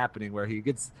The Happening, where he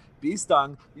gets bee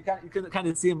stung. You can kind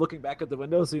of see him looking back at the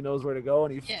window so he knows where to go,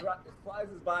 and he flies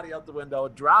his body out the window,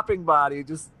 dropping body,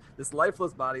 just this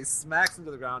lifeless body smacks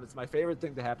into the ground. It's my favorite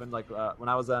thing to happen. Like when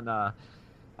I was on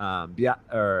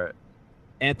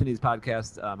Anthony's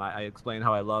podcast, I explained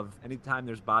how I love anytime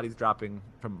there's bodies dropping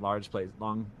from large places,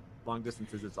 long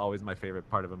distances. It's always my favorite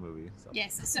part of a movie. So.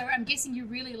 Yes, so I'm guessing you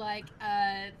really like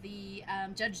the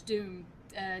Judge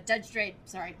Dredd,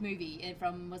 movie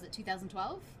from, was it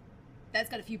 2012? That's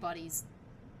got a few bodies.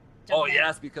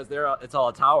 Yes, because it's all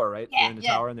a tower, right? Yeah, they're in the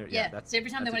tower, and so every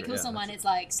time they want to kill someone, it's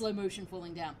like slow motion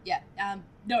falling down. Yeah.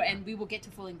 And we will get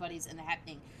to falling bodies in The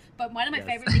Happening. But one of my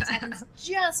favorite things happens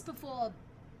just before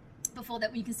that,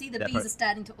 when you can see the bees are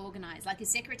starting to organize. Like his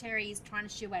secretary is trying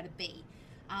to shoo out a bee.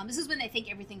 This is when they think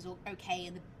everything's all okay,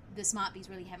 and the smart bees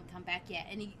really haven't come back yet.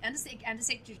 And the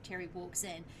undersecretary walks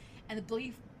in, and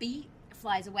the bee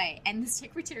flies away. And his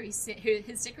secretary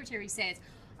says,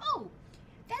 "Oh,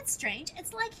 that's strange.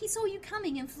 It's like he saw you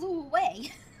coming and flew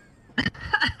away."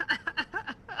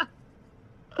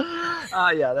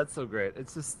 That's so great.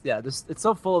 It's just it's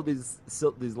so full of these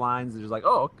lines. They're just like,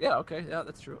 oh yeah, okay, yeah,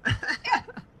 that's true.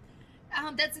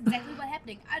 That's exactly what's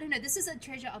happening. I don't know. This is a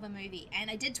treasure of a movie, and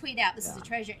I did tweet out this is a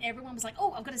treasure, and everyone was like,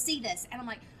 "Oh, I've got to see this." And I'm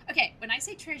like, "Okay, when I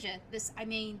say treasure, I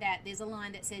mean that there's a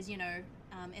line that says,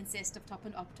 incest of top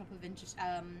of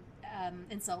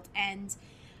insult and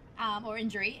or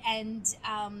injury, and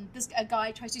a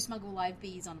guy tries to smuggle live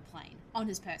bees on a plane on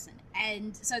his person,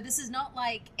 and so this is not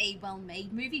like a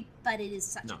well-made movie, but it is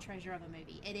such a treasure of a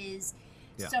movie. It is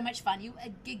Yeah. So much fun. You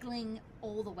are giggling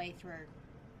all the way through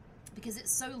because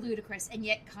it's so ludicrous and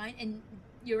yet and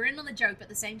you're in on the joke, but at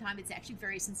the same time, it's actually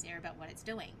very sincere about what it's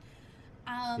doing.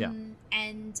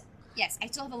 And yes, I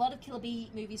still have a lot of Killer Bee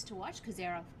movies to watch because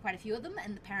there are quite a few of them,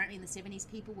 and apparently in the 70s,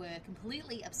 people were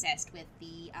completely obsessed with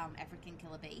the African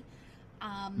Killer Bee.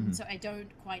 So I don't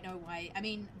quite know why. I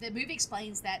mean, the movie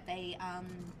explains that they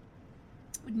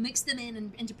would mix them in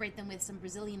and interbreed them with some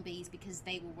Brazilian bees because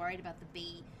they were worried about the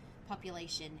bee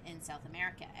population in South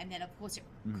America. And then, of course, it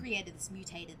created this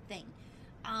mutated thing.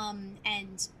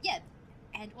 And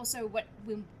also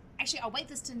actually, I'll wait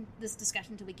this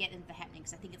discussion until we get into The Happening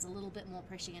because I think it's a little bit more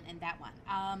prescient in that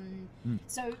one.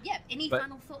 So, yeah, any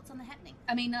final thoughts on The Happening?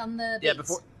 I mean, on the bees. Yeah,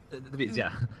 before the bees,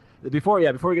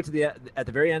 Before we get to at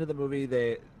the very end of the movie,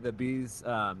 the bees.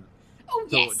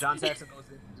 Yes. John Saxon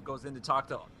goes in to talk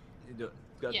to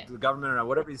the government or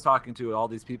whatever he's talking to, all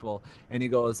these people, and he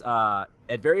goes,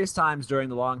 at various times during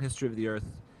the long history of the Earth,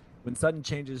 when sudden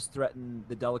changes threaten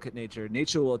the delicate nature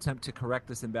will attempt to correct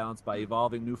this imbalance by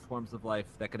evolving new forms of life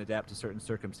that can adapt to certain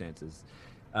circumstances.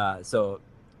 So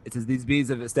it says these bees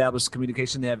have established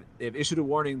communication. They have issued a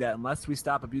warning that unless we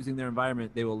stop abusing their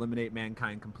environment, they will eliminate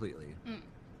mankind completely.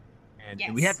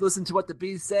 And we have to listen to what the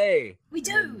bees say. We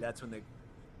do. And that's when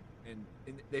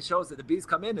they show us that the bees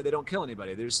come in and they don't kill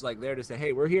anybody. They're just like there to say,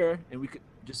 hey, we're here, and we could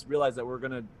just realize that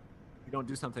if you don't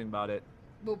do something about it,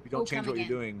 if you don't change what you're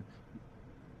doing,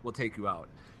 we'll take you out.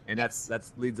 And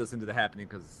that's leads us into The Happening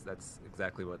because that's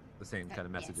exactly what the same kind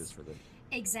of message is for the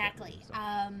exactly. So.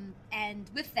 And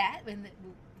with that,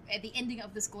 at the ending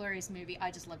of this glorious movie,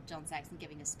 I just love John Saxon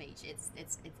giving a speech.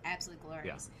 It's absolutely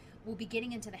glorious. Yeah. We'll be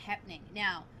getting into The Happening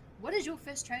now. What is your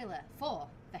first trailer for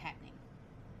The Happening?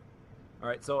 All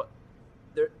right, so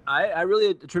I really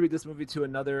attribute this movie to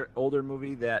another older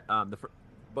movie that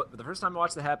but the first time I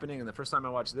watched The Happening and the first time I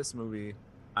watched this movie,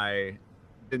 I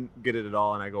didn't get it at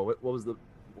all, and I go,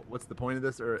 what's the point of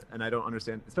this? And I don't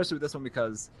understand, especially with this one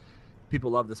because people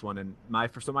love this one. And my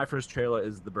first trailer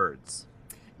is The Birds.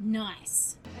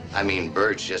 Nice. I mean,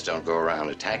 birds just don't go around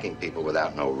attacking people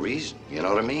without no reason. You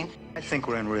know what I mean? I think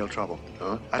we're in real trouble.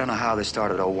 Huh? I don't know how this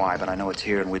started or why, but I know it's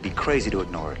here, and we'd be crazy to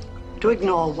ignore it. To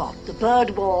ignore what? The bird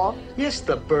war? Yes,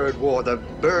 the bird war, the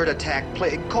bird attack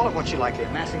play. Call it what you like. They're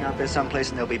massing out there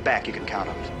someplace, and they'll be back. You can count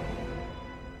on it.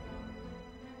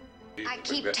 I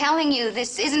keep telling you,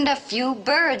 this isn't a few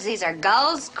birds. These are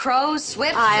gulls, crows,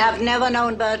 swifts. I have never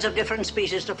known birds of different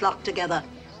species to flock together.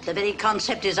 The very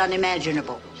concept is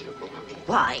unimaginable.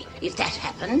 Why, if that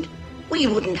happened, we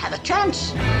wouldn't have a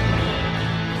chance.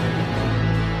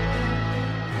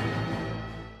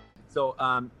 So,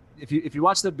 if you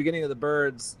watch the beginning of The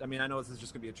Birds, I mean, I know this is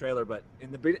just gonna be a trailer, but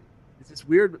in the beginning, it's this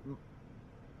weird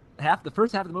the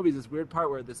first half of the movie is this weird part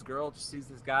where this girl sees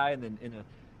this guy, and then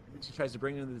she tries to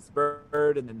bring in this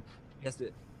bird, and then she has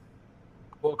to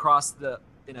go across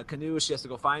in a canoe. She has to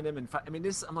go find him,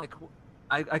 I'm like,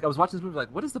 I was watching this movie like,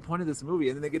 what is the point of this movie?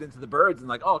 And then they get into the birds, and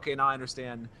like, oh, okay, now I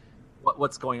understand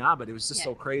what's going on. But it was just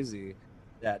so crazy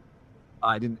that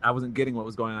I wasn't getting what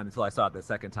was going on until I saw it the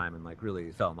second time and like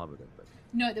really fell in love with it. But.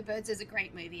 No, The Birds is a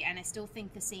great movie, and I still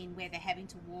think the scene where they're having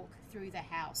to walk through the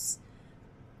house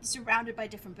surrounded by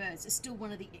different birds is still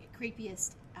one of the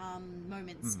creepiest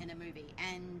moments in a movie.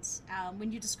 And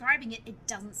when you're describing it, it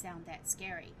doesn't sound that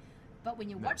scary. But when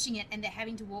you're watching it and they're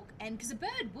having to walk, and because a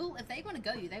bird will, if they want to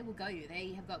go you, they will go you.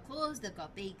 They have got claws, they've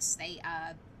got beaks, they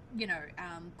are, they're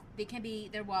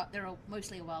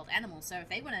mostly a wild animal. So if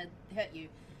they want to hurt you,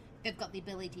 they've got the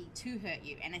ability to hurt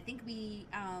you. And I think we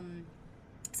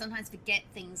sometimes forget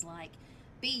things like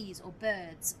bees or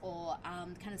birds or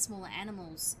kind of smaller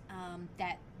animals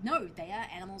that no, they are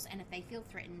animals, and if they feel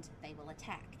threatened, they will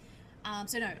attack.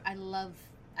 So no, I love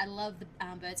the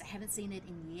Birds. I haven't seen it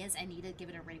in years. I need to give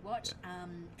it a rewatch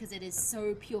because it is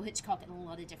so pure Hitchcock in a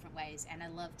lot of different ways, and I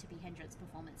love Tippi Hedren's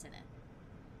performance in it.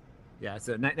 Yeah,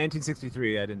 so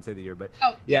 1963. I didn't say the year, but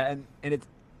and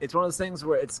it's one of those things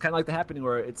where it's kind of like The Happening,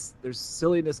 where there's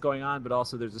silliness going on, but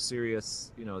also there's a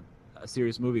serious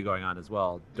movie going on as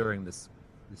well during this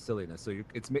silliness. So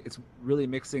it's really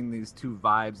mixing these two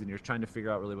vibes, and you're trying to figure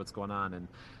out really what's going on. And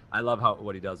I love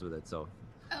what he does with it. So.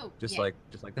 Just like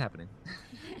The Happening.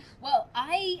 Well,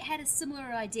 I had a similar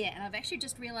idea, and I've actually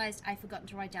just realized I've forgotten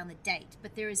to write down the date,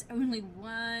 but there is only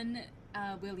one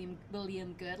William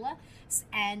Girdler,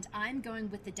 and I'm going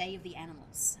with The Day of the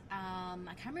Animals. I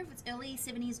can't remember if it's early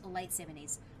 70s or late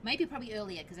 70s. Maybe probably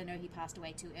earlier, because I know he passed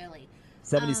away too early.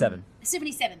 77.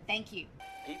 77, thank you.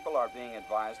 People are being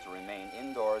advised to remain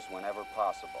indoors whenever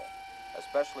possible,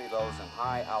 especially those in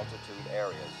high altitude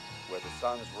areas where the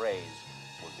sun's rays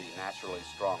would be naturally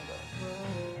stronger.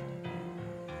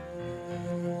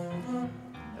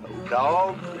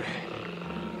 Dog,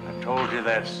 I told you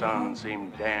that sun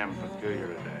seemed damn peculiar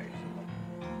today.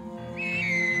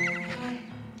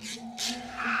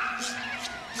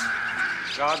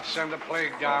 God send a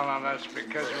plague down on us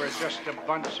because we're just a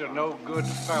bunch of no good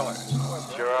fellas.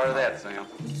 Sure are that, Sam.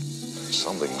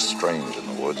 Something strange in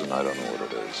the woods, and I don't know what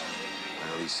it is. I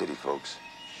know these city folks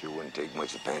sure wouldn't take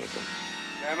much to panic them.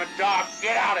 Damn it, Doc,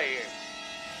 get out of here!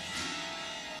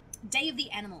 Day of the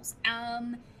Animals.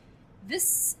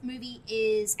 This movie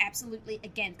is absolutely,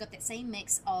 again, got that same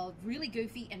mix of really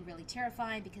goofy and really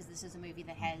terrifying, because this is a movie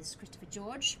that has Christopher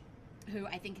George, who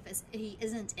I think if he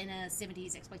isn't in a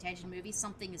 70s exploitation movie,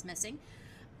 something is missing.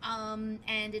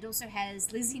 And it also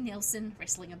has Leslie Nielsen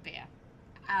wrestling a bear,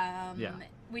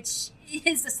 which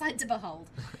is a sight to behold.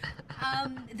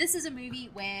 This is a movie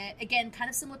where, again, kind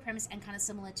of similar premise and kind of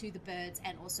similar to The Birds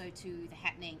and also to The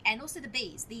Happening and also The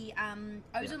Bees. The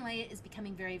ozone layer is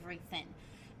becoming very, very thin.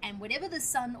 And whatever the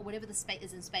sun or whatever the space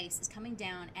is in space is coming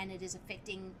down, and it is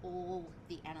affecting all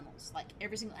the animals, like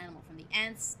every single animal, from the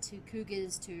ants to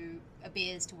cougars to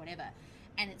bears to whatever,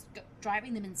 and it's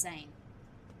driving them insane.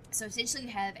 So essentially, you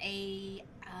have a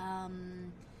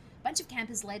bunch of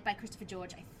campers led by Christopher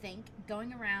George, I think,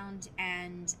 going around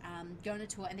and going on a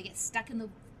tour, and they get stuck in the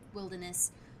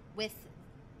wilderness with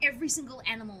every single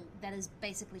animal that is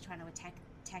basically trying to attack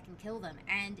and kill them.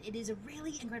 And it is a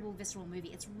really incredible, visceral movie.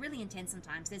 It's really intense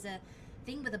sometimes. There's a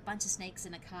thing with a bunch of snakes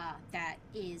in a car that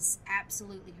is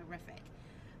absolutely horrific.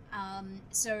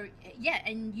 So yeah,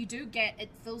 and you do get, it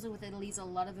fills it with at least a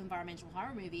lot of environmental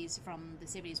horror movies from the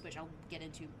 70s, which I'll get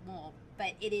into more,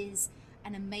 but it is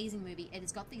an amazing movie. It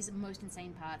has got these most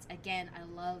insane parts. Again, I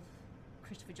love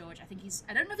Christopher George. I think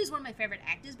I don't know if he's one of my favorite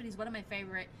actors, but he's one of my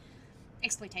favorite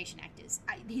exploitation actors.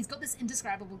 He's got this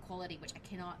indescribable quality, which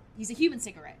he's a human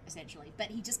cigarette, essentially,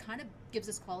 but he just kind of gives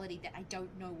this quality that I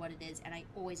don't know what it is, and I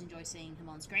always enjoy seeing him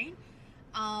on screen.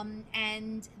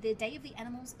 And The Day of the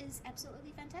Animals is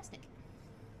absolutely fantastic.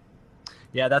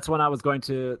 Yeah, that's one I was going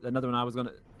to, another one I was going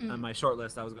to, on my short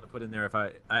list, I was going to put in there if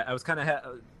I was kind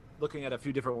of looking at a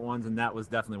few different ones, and that was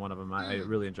definitely one of them. I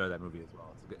really enjoyed that movie as well.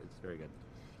 It's very good.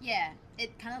 Yeah,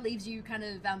 it kind of leaves you kind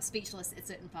of speechless at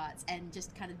certain parts and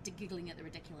just kind of giggling at the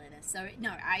ridiculousness. So,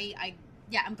 no,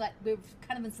 I'm glad we've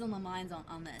kind of in similar minds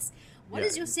on this. What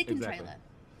is your second trailer?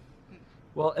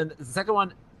 Well, and the second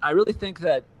one, I really think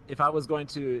that if I was going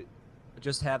to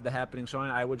just have The Happening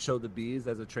showing, I would show The Bees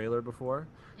as a trailer before.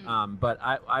 But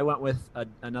I went with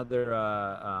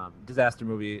another disaster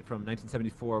movie from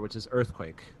 1974, which is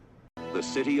Earthquake. The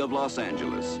city of Los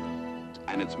Angeles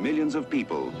and its millions of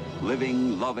people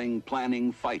living, loving,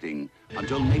 planning, fighting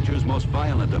until nature's most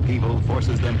violent upheaval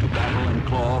forces them to battle and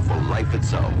claw for life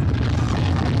itself.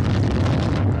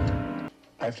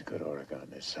 I have to go to Oregon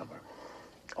this summer.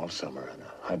 All summer on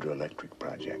a hydroelectric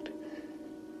project.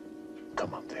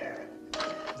 Come up there.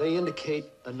 They indicate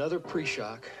another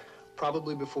pre-shock,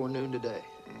 probably before noon today.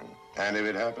 And if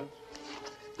it happens?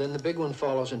 Then the big one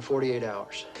follows in 48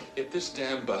 hours. If this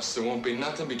dam busts, there won't be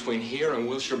nothing between here and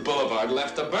Wilshire Boulevard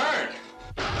left to burn.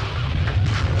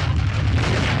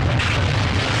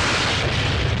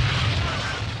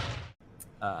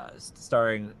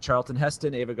 Starring Charlton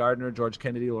Heston, Ava Gardner, George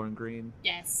Kennedy, Lauren Green.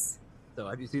 Yes. So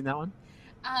have you seen that one?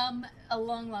 A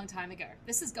long time ago.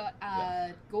 This has got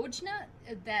Gorgner,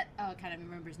 that I can't even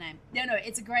remember his name. No,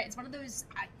 it's one of those.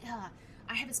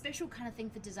 I have a special kind of thing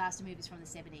for disaster movies from the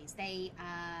 70s. They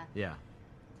are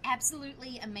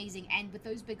absolutely amazing, and with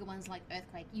those bigger ones like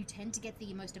Earthquake, you tend to get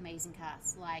the most amazing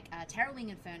casts. Like Tarrowing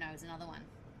Inferno is another one,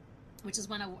 which is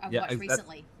one I've watched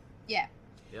recently. Yeah.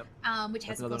 Yep. Which That's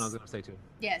has, another one I was going to say too.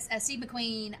 Yes, Steve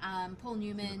McQueen, Paul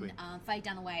Newman, Faye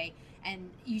Dunaway, and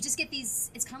you just get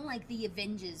these. It's kind of like the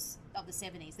Avengers of the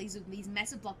 70s. These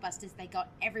massive blockbusters. They got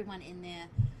everyone in there,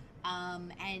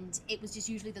 and it was just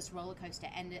usually this roller coaster.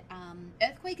 And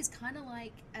Earthquake is kind of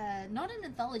like not an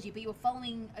anthology, but you're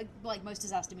following like most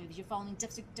disaster movies. You're following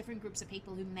different groups of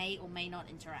people who may or may not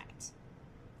interact.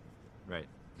 Right.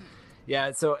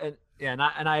 Yeah. So it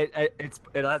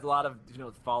has a lot of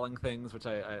falling things, which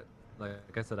I like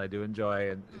I said I do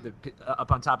enjoy, and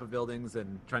up on top of buildings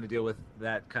and trying to deal with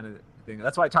that kind of thing.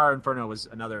 That's why Tower Inferno was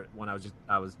another one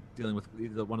I was dealing with,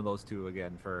 either one of those two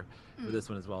again for this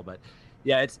one as well. But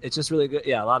yeah, it's just really good.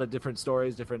 Yeah, a lot of different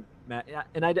stories, different. Yeah,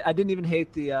 and I didn't even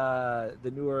hate the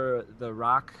newer The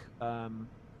Rock.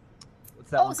 What's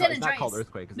that one called? It's not called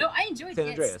Earthquake. Is no, it? I enjoyed San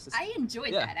Andreas. I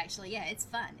enjoyed that actually. Yeah, it's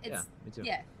fun. Me too.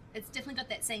 Yeah, it's definitely got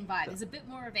that same vibe. There's a bit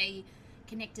more of a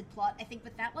connected plot, I think,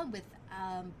 with that one.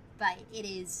 But it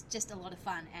is just a lot of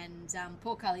fun. And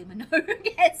poor Kylie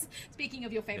Minogue, yes, speaking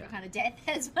of your favorite kind of death,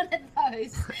 has one of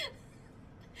those.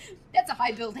 That's a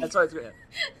high building. That's why it's great.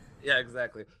 Yeah,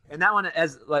 exactly. And that one,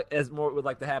 as more with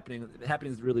like the happening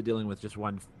is really dealing with just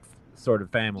one sort of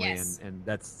family, Yes. and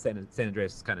that's San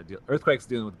Andreas is kind of Earthquake's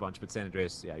dealing with a bunch, but San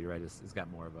Andreas, yeah, you're right, has got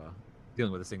more of a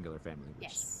dealing with a singular family. Which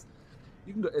Yes.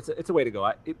 you can go. It's a way to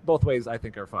go. Both ways I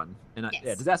think are fun, and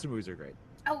yeah, disaster movies are great.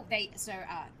 Oh, they so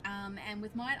are. And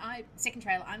with mine, second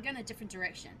trailer, I'm going a different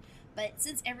direction. But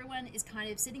since everyone is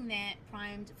kind of sitting there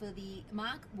primed for the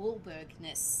Mark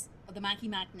Wahlberg-ness, or the Marky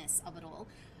Mark-ness of it all,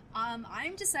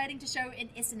 I'm deciding to show an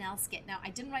SNL skit. Now, I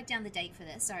didn't write down the date for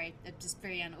this. Sorry, I'm just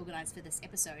very unorganized for this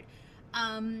episode.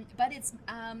 But it's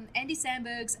Andy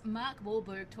Samberg's Mark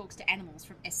Wahlberg Talks to Animals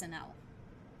from SNL.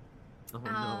 Oh,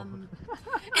 no.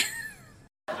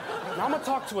 Now I'm gonna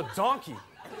talk to a donkey.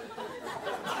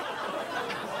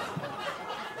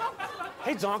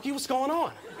 Hey, donkey, what's going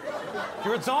on?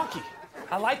 You're a donkey.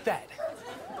 I like that.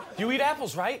 You eat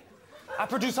apples, right? I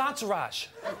produce Entourage.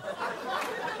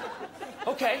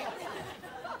 Okay.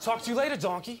 Talk to you later,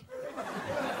 donkey.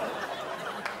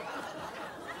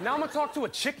 Now I'm gonna talk to a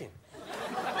chicken.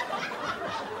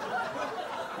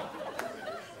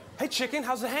 Hey, chicken,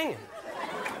 how's it hanging?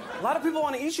 A lot of people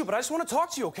want to eat you, but I just want to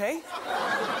talk to you, okay?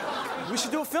 We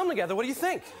should do a film together. What do you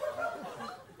think?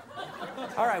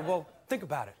 All right, well, think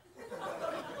about it.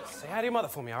 Say hi to your mother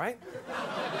for me, all right?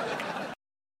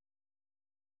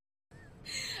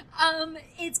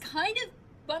 It's kind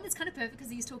of perfect because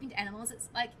he's talking to animals. It's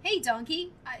like, hey,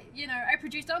 donkey, I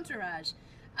produced Entourage.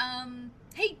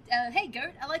 Hey,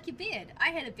 goat, I like your beard. I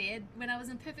had a beard when I was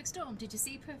in Perfect Storm. Did you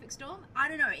see Perfect Storm? I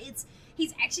don't know.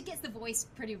 He actually gets the voice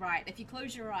pretty right. If you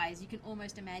close your eyes, you can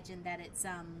almost imagine that it's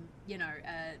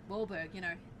Wahlberg.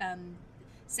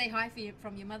 Say hi for your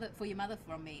mother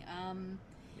from me.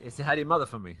 Say hi to your mother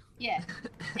for me. Yeah,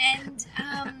 and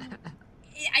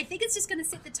I think it's just going to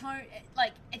set the tone.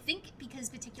 Like, I think because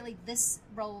particularly this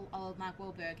role of Mark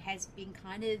Wahlberg has been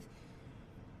kind of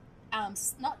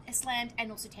not slammed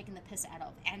and also taken the piss out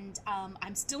of. And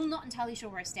I'm still not entirely sure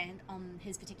where I stand on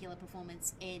his particular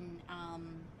performance in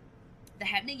The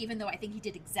Happening, even though I think he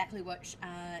did exactly what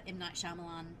M. Night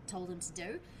Shyamalan told him to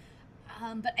do.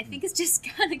 But I think it's just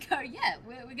going to go, yeah,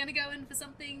 we're going to go in for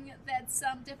something that's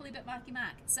definitely a bit Marky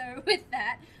Mark. So with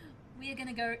that, we are going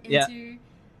to go into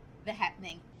The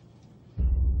Happening.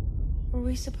 Were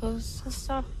we supposed to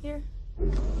stop here?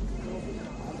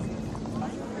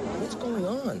 What's going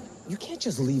on? You can't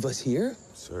just leave us here.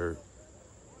 Sir,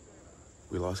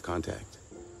 we lost contact.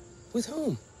 With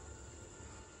whom?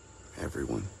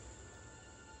 Everyone.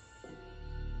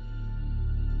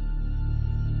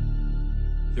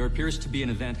 There appears to be an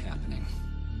event happening.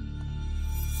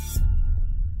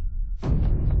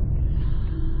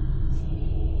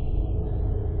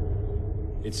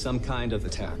 It's some kind of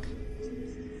attack.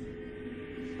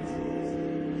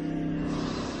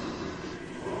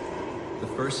 The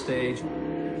first stage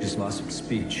is loss of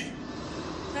speech.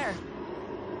 Where?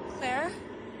 Where?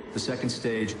 The second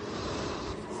stage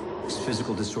is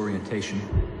physical disorientation.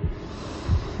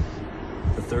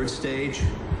 The third stage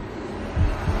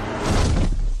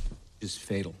is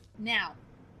fatal. Now,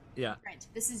 yeah, Brent,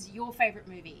 this is your favorite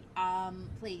movie.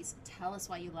 Please tell us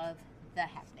why you love The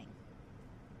Happening.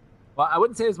 Well, I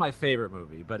wouldn't say it's my favorite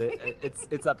movie, but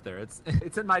it's up there.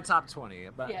 It's in my top 20.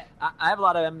 But yeah. I have a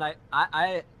lot of M. Night.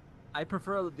 I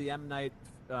prefer the M. Night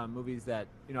movies that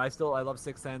I love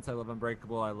Sixth Sense. I love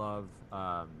Unbreakable. I love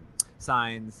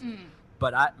Signs.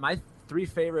 But my three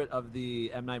favorite of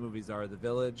the M. Night movies are The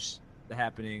Village, The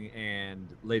Happening, and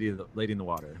Lady in the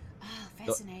Water. Oh,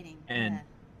 fascinating. And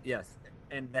yes,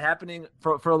 and The Happening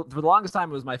for the longest time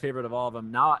was my favorite of all of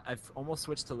them. Now I've almost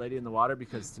switched to Lady in the Water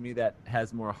because to me that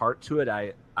has more heart to it.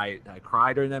 I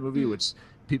cried during that movie, which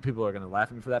people are going to laugh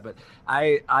at me for that, but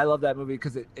I love that movie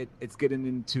because it's getting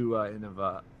into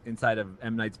inside of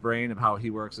M. Night's brain of how he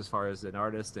works as far as an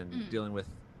artist and dealing with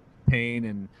pain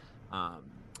and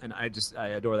I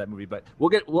adore that movie. But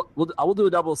we'll do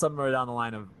a double somewhere down the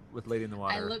line with Lady in the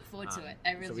Water. I look forward to it.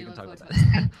 I really look forward to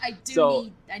that.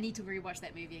 it. I need to rewatch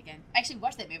that movie again. I actually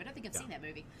watched that movie. I don't think I've seen that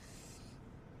movie.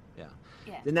 Yeah.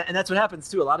 Yeah. And that's what happens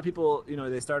too. A lot of people,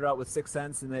 they started out with Sixth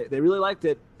Sense and they really liked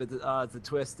it, but it's a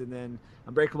twist. And then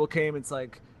Unbreakable came. It's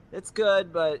like it's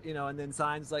good, but and then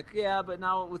Signs like but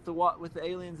now with the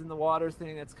aliens in the water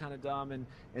thing, that's kind of dumb. And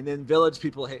then Village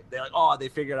people hate. They're like, they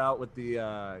figured out what the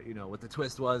what the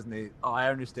twist was, and I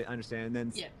understand. And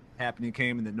then Happening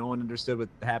came, and then no one understood what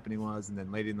the Happening was, and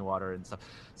then Lady in the Water and stuff.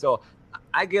 So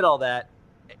I get all that.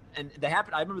 And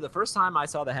I remember the first time I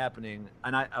saw The Happening,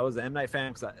 and I was an M. Night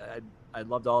fan because I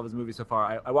loved all of his movies so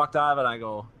far. I walked out of it and I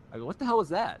go, what the hell was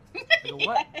that? I go,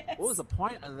 what was the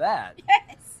point of that?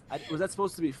 Yes. Was that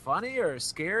supposed to be funny or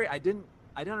scary? I didn't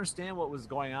understand what was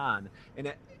going on.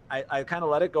 And I kind of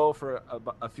let it go for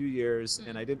a few years,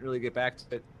 and I didn't really get back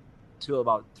to it till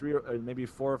about 3 or maybe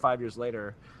 4 or 5 years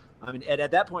later. I mean,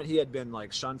 at that point, he had been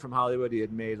like shunned from Hollywood. He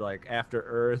had made like After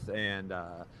Earth, and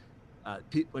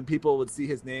when people would see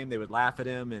his name, they would laugh at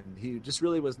him, and he just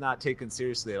really was not taken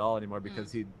seriously at all anymore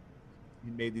because he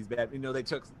made these bad. They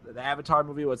took the Avatar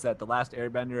movie. What's that? The Last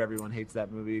Airbender. Everyone hates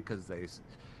that movie because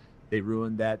they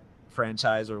ruined that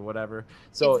franchise or whatever.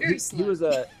 So he was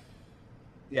a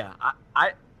yeah.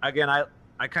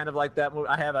 I kind of like that movie.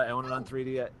 I own it on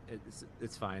 3D.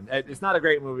 It's fine. It's not a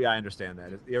great movie. I understand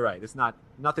that. You're right. It's not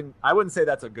nothing. I wouldn't say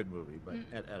that's a good movie, but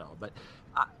at all. But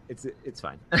it's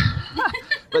fine.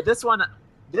 But this one,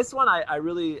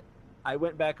 I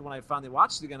went back and when I finally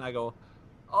watched it again, I go,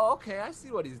 oh, okay, I see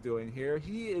what he's doing here.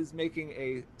 He is making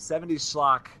a 70s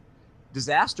schlock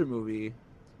disaster movie,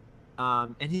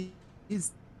 and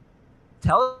he's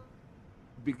telling.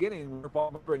 Beginning where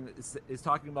Paul Brent is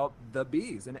talking about the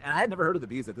bees, and I had never heard of the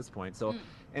bees at this point. So,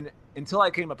 and until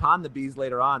I came upon the bees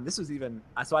later on, this was even.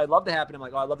 So I loved The Happening. I'm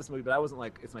like, oh, I love this movie, but I wasn't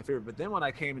like it's my favorite. But then when I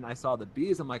came and I saw the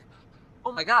bees, I'm like,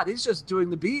 oh my god, he's just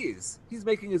doing the bees. He's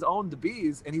making his own the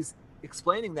bees, and he's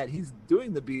explaining that he's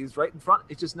doing the bees right in front.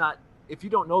 It's just not. If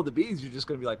you don't know the bees, you're just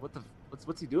going to be like,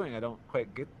 what's he doing? I don't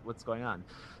quite get what's going on.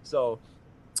 So,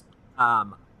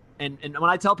 and when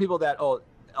I tell people that,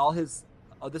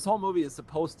 this whole movie is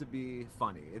supposed to be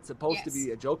funny. It's supposed to be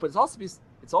a joke, but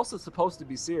it's also supposed to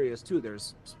be serious too.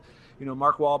 There's,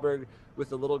 Mark Wahlberg with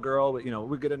the little girl.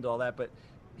 We'll get into all that, but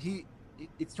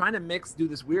it's trying to do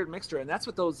this weird mixture, and that's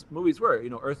what those movies were.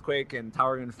 Earthquake and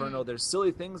Towering Inferno. There's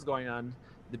silly things going on,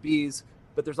 the bees,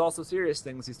 but there's also serious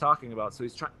things he's talking about. So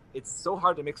it's so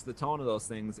hard to mix the tone of those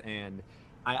things, and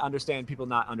I understand people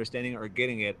not understanding it or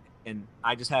getting it, and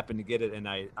I just happen to get it, and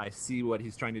I see what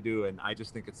he's trying to do, and I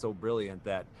just think it's so brilliant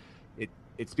that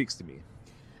it speaks to me.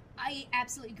 I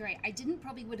absolutely agree. I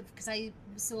would have, because I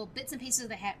saw bits and pieces of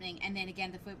The Happening, and then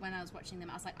again, when I was watching them,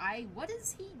 I was like, what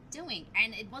is he doing?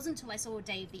 And it wasn't until I saw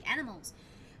Day of the Animals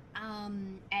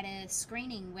at a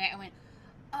screening where I went,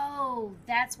 oh,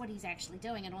 that's what he's actually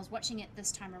doing. And I was watching it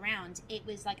this time around. It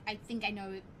was like, I think I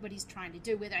know what he's trying to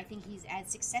do. Whether I think he's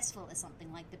as successful as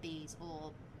something like The Bees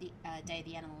or the Day of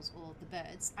the Animals or The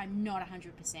Birds, I'm not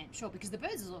 100% sure, because The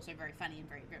Birds is also very funny and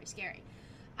very, very scary.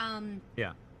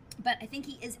 Yeah. But I think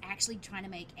he is actually trying to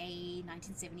make a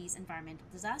 1970s environmental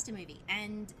disaster movie.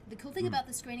 And the cool thing about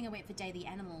the screening I went for Day of the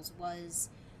Animals was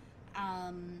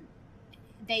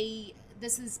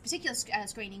this is a particular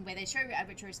screening where they show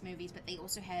retroist movies, but they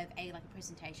also have a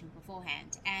presentation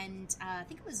beforehand. And I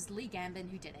think it was Lee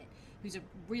Gambin who did it, who's a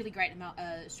really great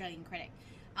Australian critic,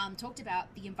 talked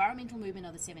about the environmental movement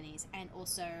of the 70s and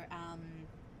also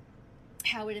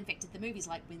how it affected the movies,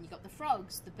 like when you got the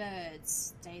frogs, the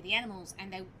birds, Day of the Animals,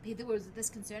 and there was this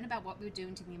concern about what we were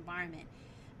doing to the environment.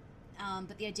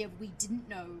 But the idea of we didn't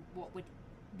know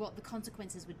what the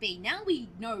consequences would be. Now we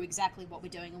know exactly what we're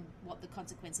doing and what the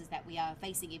consequences that we are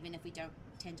facing, even if we don't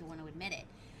tend to want to admit it.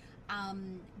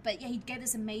 But yeah, he gave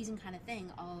this amazing kind of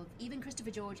thing of even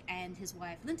Christopher George and his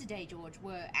wife Linda Day George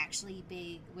were actually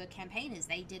were campaigners.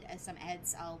 They did some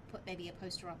ads. I'll put maybe a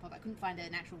poster up of. I couldn't find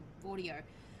an actual audio,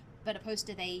 but a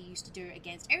poster they used to do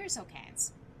against aerosol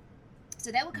cans.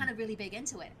 So they were kind of really big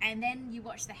into it. And then you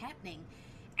watch The Happening,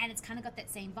 and it's kind of got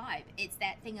that same vibe. It's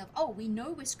that thing of, oh, we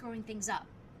know we're screwing things up,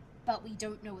 but we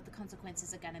don't know what the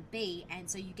consequences are going to be. And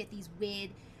so you get these weird...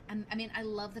 I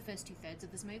love the first 2/3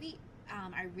 of this movie.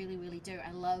 I really, really do.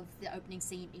 I love the opening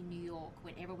scene in New York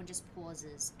when everyone just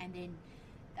pauses. And then,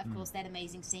 of course, that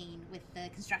amazing scene with the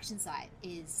construction site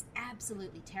is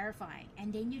absolutely terrifying.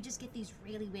 And then you just get these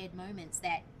really weird moments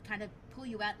that kind of pull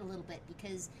you out a little bit,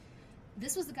 because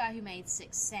this was the guy who made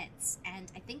Sixth Sense.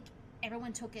 And I think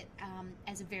everyone took it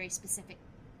as a very specific...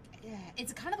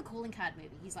 it's a kind of a calling card movie.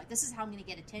 He's like, this is how I'm going to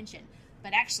get attention.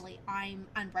 But actually, I'm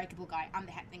Unbreakable guy. I'm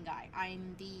the Happening guy.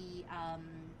 I'm the...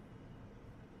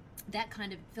 that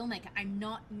kind of filmmaker. I'm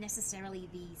not necessarily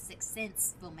the Sixth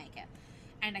Sense filmmaker.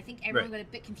 And I think everyone got a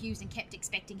bit confused and kept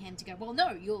expecting him to go, well,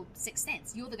 no, you're Sixth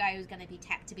Sense. You're the guy who's going to be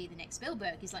tapped to be the next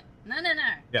Spielberg. He's like, no.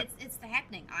 Yep. It's The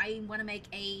Happening. I want to make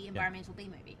a environmental B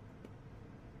movie.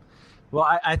 Well,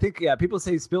 I think, people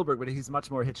say Spielberg, but he's much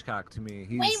more Hitchcock to me.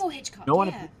 He's, way more Hitchcock,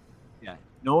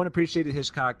 no one appreciated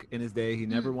Hitchcock in his day. He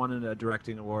never won a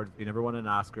directing award. He never won an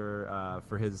Oscar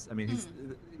for his... he's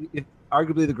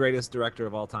arguably the greatest director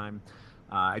of all time.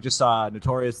 I just saw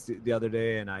Notorious the other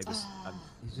day, and he's just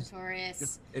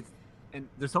Notorious. And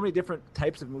there's so many different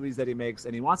types of movies that he makes,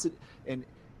 and he wants it. And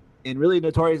really,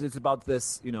 Notorious, it's about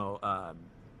this,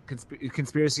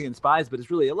 conspiracy and spies, but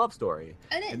it's really a love story.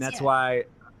 It is, and that's why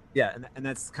Yeah, and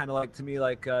that's kind of like, to me,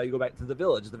 like you go back to The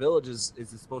Village. The Village is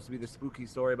supposed to be the spooky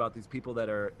story about these people that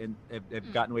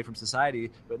have gotten away from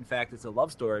society, but in fact it's a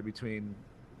love story between,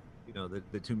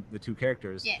 the two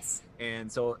characters. Yes. And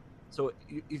so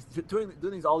he's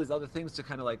doing all these other things to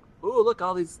kind of like, oh, look,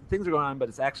 all these things are going on, but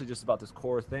it's actually just about this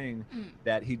core thing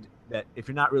that if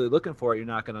you're not really looking for it, you're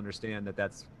not going to understand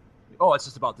that's. Oh, it's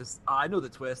just about this. I know the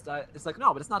twist. It's like,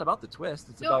 no, but it's not about the twist.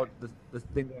 It's about the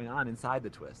thing going on inside the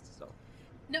twist. So.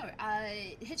 No,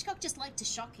 Hitchcock just liked to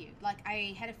shock you. Like,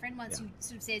 I had a friend once who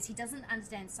sort of says he doesn't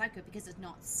understand Psycho because it's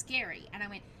not scary. And I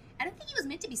went, I don't think he was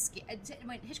meant to be scared.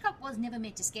 Hitchcock was never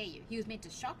meant to scare you. He was meant to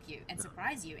shock you and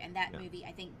surprise you. And that movie,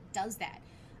 I think, does that.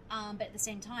 But at the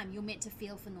same time, you're meant to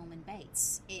feel for Norman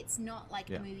Bates. It's not like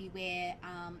a movie where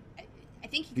I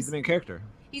think he's the main character.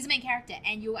 He's the main character,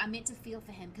 and you are meant to feel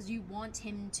for him because you want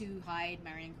him to hide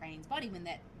Marion Crane's body when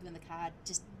the car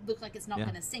just looked like it's not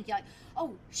going to sink. You're like,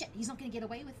 oh shit, he's not going to get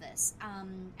away with this.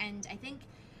 And I think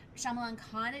Shyamalan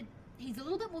he's a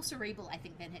little bit more cerebral, I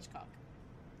think, than Hitchcock,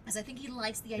 because I think he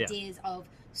likes the ideas of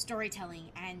storytelling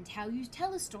and how you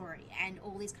tell a story and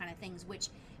all these kind of things, which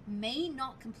may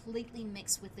not completely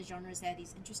mix with the genres that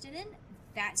he's interested in.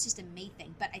 That's just a me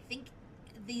thing, but I think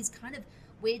these kind of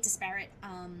weird, disparate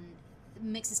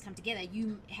mixes come together.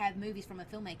 You have movies from a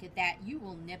filmmaker that you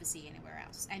will never see anywhere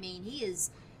else. I mean, he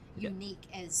is unique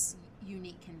as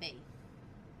unique can be.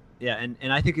 Yeah,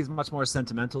 and I think he's much more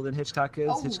sentimental than Hitchcock is.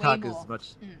 Oh, Hitchcock way is more.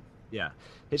 much. Yeah,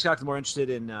 Hitchcock's more interested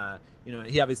in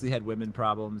he obviously had women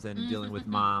problems and dealing with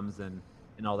moms and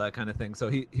all that kind of thing. So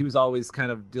he was always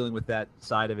kind of dealing with that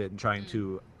side of it and trying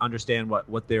to understand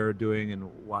what they were doing and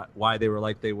why they were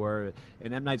like they were.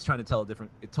 And M. Night's trying to tell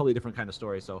a totally different kind of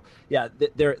story. So yeah,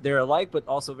 they're alike but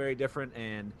also very different.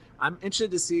 And I'm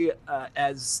interested to see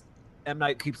as M.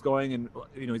 Night keeps going, and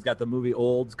he's got the movie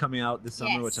Old coming out this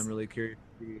summer, which I'm really curious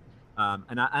to see.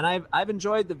 And I've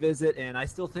enjoyed The Visit, and I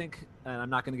still think, and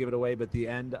I'm not going to give it away, but the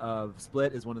end of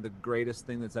Split is one of the greatest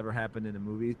things that's ever happened in a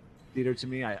movie theater to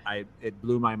me. It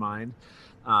blew my mind.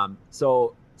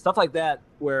 So stuff like that,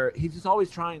 where he's just always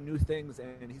trying new things,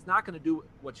 and he's not going to do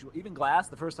even Glass.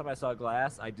 The first time I saw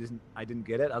Glass, I didn't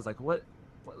get it. I was like, what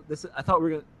this? I thought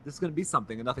this is going to be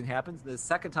something, and nothing happens. The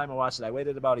second time I watched it, I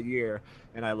waited about a year,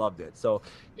 and I loved it. So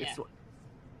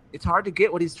it's hard to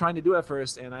get what he's trying to do at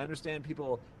first, and I understand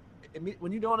people.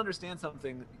 When you don't understand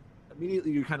something,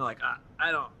 immediately you're kind of like, I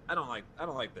don't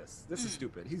like this. This is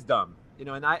stupid. He's dumb,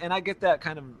 And I get that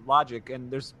kind of logic.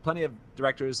 And there's plenty of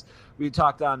directors. We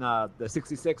talked on the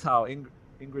 66 how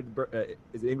Ingrid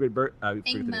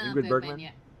Bergman.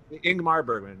 Yeah. Ingmar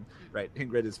Bergman, right?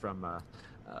 Ingrid is from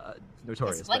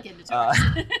Notorious. Notorious.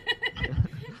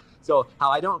 So how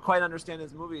I don't quite understand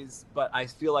his movies, but I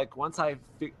feel like once I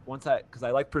because I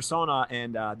like Persona,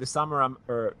 and this summer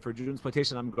for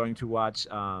Junesploitation I'm going to watch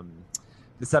The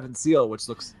Seventh Seal, which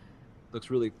looks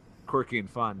really quirky and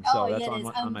fun. So that's on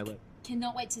my list.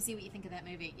 Cannot wait to see what you think of that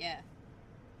movie. Yeah.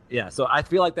 Yeah, so I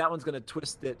feel like that one's going to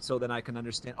twist it so then I can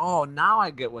understand. Oh, now I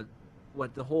get what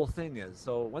the whole thing is.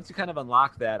 So once you kind of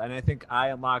unlock that, and I think I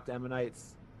unlocked M.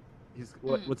 Night's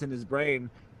what's in his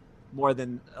brain. More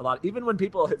than a lot. Even when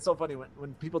people, it's so funny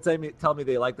when people tell me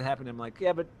they like The Happening, I'm like,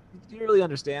 yeah, but do you really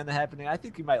understand The Happening? I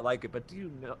think you might like it, but do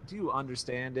you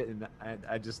understand it? And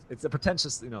I just, it's a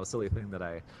pretentious, silly thing that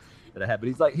I have.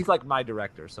 But he's like my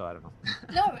director, so I don't know.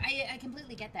 No, I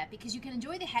completely get that, because you can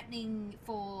enjoy The Happening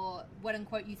for what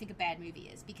unquote you think a bad movie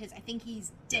is, because I think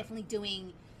he's definitely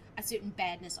doing a certain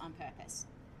badness on purpose,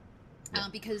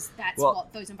 because that's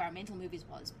what those environmental movies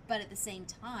was. But at the same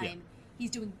time. He's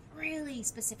doing really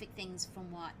specific things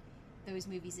from what those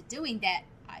movies are doing that,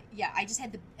 I just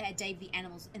had the Dave the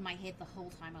Animals in my head the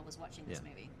whole time I was watching this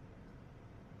movie.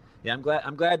 Yeah,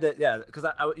 I'm glad that, because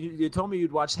you told me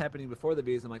you'd watch Happening before The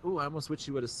Bees. I'm like, I almost wish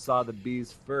you would have saw The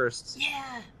Bees first.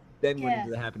 Yeah. Then went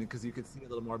into The Happening, because you could see a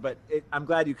little more. But I'm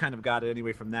glad you kind of got it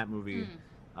anyway from that movie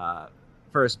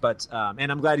first. But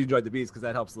and I'm glad you enjoyed The Bees, because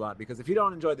that helps a lot. Because if you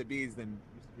don't enjoy The Bees, then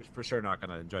you're for sure not going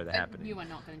to enjoy The Happening. You are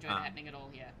not going to enjoy The Happening at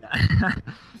all, yeah.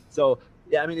 So,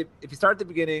 I mean, if you start at the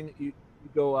beginning, you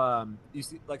go, you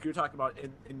see, like you were talking about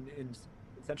in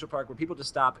Central Park, where people just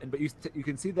stop, but you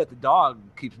can see that the dog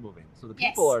keeps moving. So the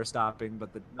people are stopping, but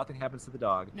nothing happens to the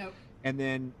dog. Nope. And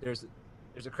then there's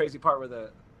a crazy part where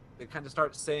they kind of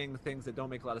start saying things that don't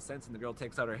make a lot of sense, and the girl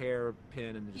takes out her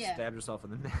hairpin and just stabs herself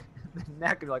in the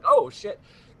neck, and you're like, oh shit.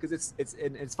 Because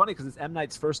it's funny because it's M.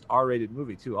 Night's first R-rated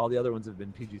movie too. All the other ones have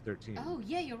been PG-13. Oh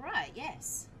yeah, you're right.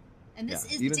 Yes, and this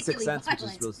is even particularly Sixth Sense, violent.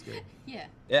 which is real scary. Yeah.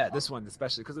 Yeah, this one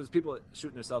especially because there's people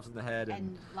shooting themselves in the head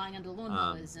and lying under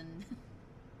lawnmowers and.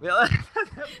 Yeah,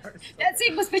 that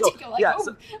scene was particular.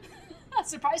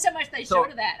 surprised how much they showed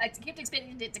of that. I kept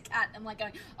expecting it to cut. I'm like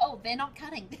going, oh, they're not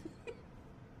cutting.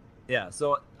 Yeah.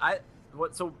 So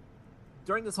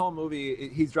during this whole movie,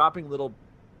 he's dropping little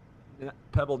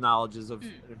pebble knowledges of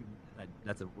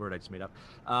that's a word I just made up.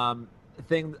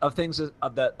 Things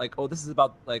of that, like, oh, this is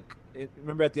about, like,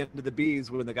 remember at the end of The Bees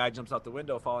when the guy jumps out the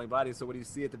window, falling body. So what do you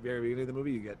see at the very beginning of the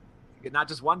movie? You get not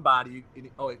just one body.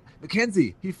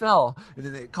 Mackenzie, he fell, and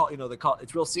then they call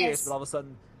it's real serious, but all of a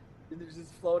sudden there's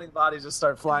these floating bodies just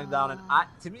start flying down, and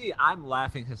I'm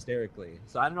laughing hysterically.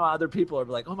 So I don't know how other people are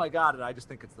like, oh my god, and I just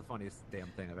think it's the funniest damn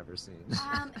thing I've ever seen.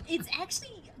 It's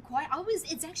actually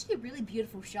it's actually a really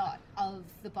beautiful shot of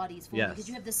the bodies falling because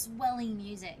you have the swelling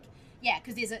music. Yeah,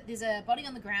 because there's a body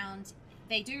on the ground.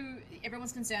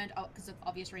 Everyone's concerned because of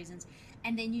obvious reasons,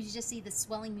 and then you just see the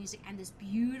swelling music and this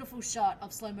beautiful shot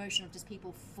of slow motion of just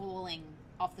people falling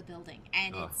off the building,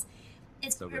 and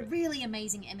it's so a really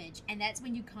amazing image. And that's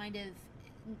when you kind of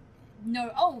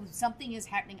know, oh, something is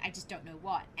happening, I just don't know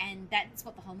what, and that's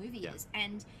what the whole movie is.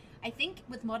 And I think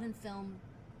with modern film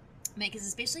makers,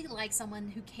 especially like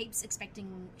someone who keeps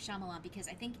expecting Shyamalan, because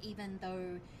I think even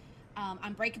though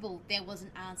Unbreakable, there was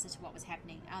an answer to what was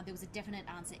happening. There was a definite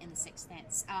answer in The Sixth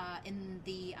Sense. In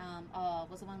the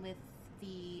was the one with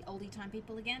the oldie time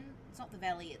people again? It's not The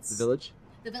Valley. It's The Village.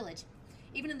 The Village.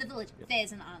 Even in The Village,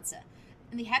 there's an answer.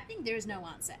 In The Happening, there is no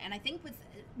answer. And I think with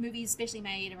movies, especially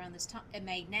made around this time,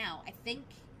 made now, I think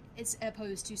it's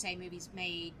opposed to say movies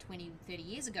made 20, 30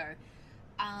 years ago.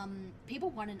 People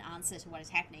want an answer to what is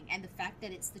happening, and the fact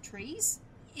that it's the trees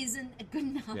isn't a good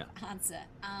enough answer,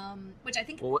 which I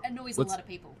think annoys a lot of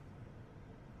people.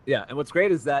 Yeah, and what's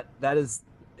great is that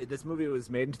this movie was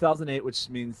made in 2008, which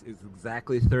means it's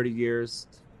exactly 30 years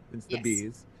since The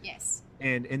Bees. Yes.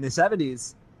 And in the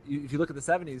 70s, if you look at the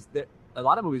 70s, a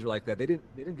lot of movies were like that. They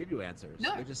didn't give you answers.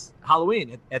 No. They're just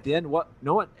Halloween at the end.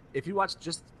 If you watch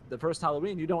just the first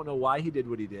Halloween, you don't know why he did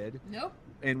what he did. Nope.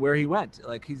 And where he went.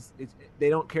 Like they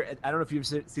don't care. I don't know if you've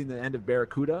seen the end of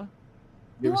Barracuda.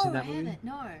 You ever seen that movie? Haven't.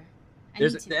 No.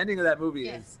 The ending of that movie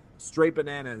is straight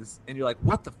bananas, and you're like,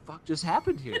 "What the fuck just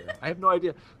happened here?" I have no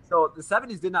idea. So the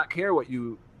 '70s did not care what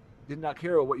you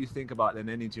think about an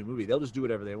ending to a movie. They'll just do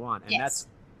whatever they want, and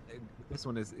this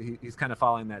one is he's kind of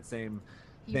following that same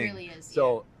thing. He really is.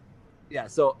 So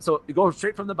so you go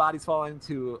straight from the bodies falling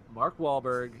to Mark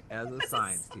Wahlberg as a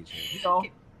science teacher.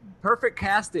 Perfect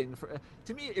casting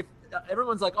to me. If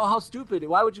everyone's like, "Oh, how stupid!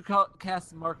 Why would you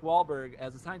cast Mark Wahlberg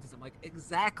as a scientist?" I'm like,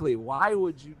 exactly. Why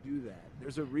would you do that?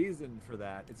 There's a reason for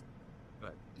that. It's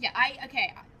good. Yeah,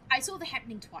 I saw The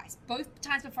Happening twice. Both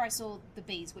times before I saw The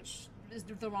Bees, which is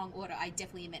the wrong order. I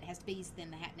definitely admit it has Bees then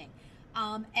The Happening.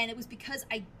 And it was because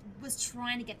I was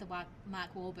trying to get the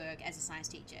Mark Wahlberg as a science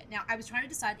teacher. Now, I was trying to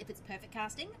decide if it's perfect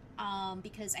casting,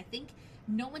 because I think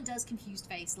no one does confused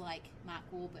face like Mark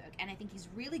Wahlberg, and I think he's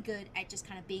really good at just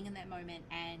kind of being in that moment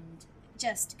and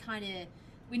just kind of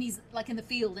when he's like in the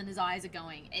field and his eyes are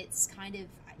going, it's kind of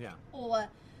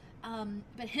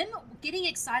but him getting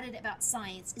excited about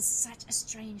science is such a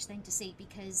strange thing to see,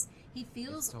 because he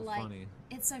feels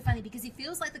it's so funny because he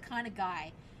feels like the kind of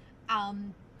guy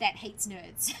that hates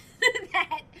nerds.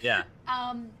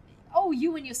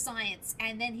 You and your science,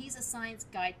 and then he's a science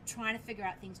guy trying to figure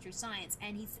out things through science,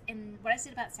 and what I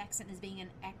said about Saxon as being an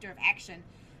actor of action,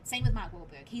 same with Mark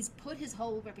Wahlberg. He's put his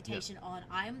whole reputation on,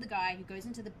 I am the guy who goes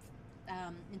into the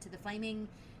flaming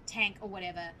tank or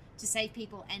whatever to save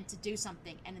people and to do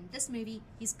something, and in this movie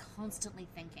he's constantly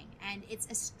thinking, and it's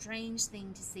a strange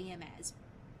thing to see him as,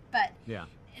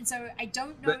 and so I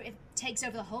don't know if it takes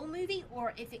over the whole movie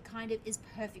or if it kind of is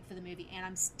perfect for the movie, and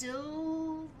I'm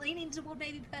still leaning toward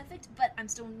maybe perfect, but I'm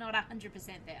still not 100%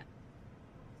 there.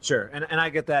 Sure, and I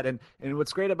get that, and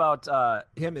what's great about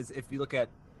him is if you look at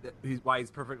why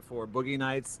he's perfect for Boogie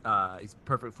Nights, he's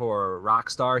perfect for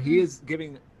Rockstar. He's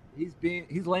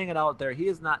laying it out there.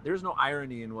 There's no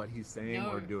irony in what he's saying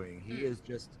or doing. He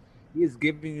is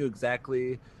giving you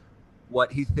exactly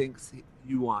what he thinks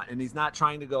you want, and he's not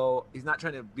trying to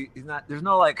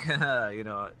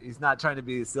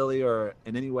be silly or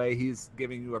in any way. He's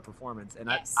giving you a performance, and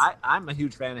I'm a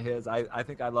huge fan of his. I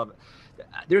think I love it.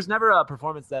 There's never a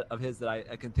performance of his that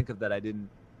I can think of that I didn't,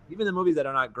 even the movies that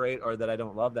are not great or that I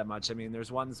don't love that much. I mean,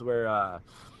 there's ones where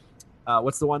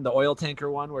what's the one, the oil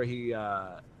tanker one, where he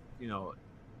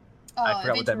I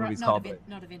forgot what that movie's called.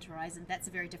 Not Event Horizon. That's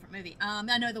a very different movie.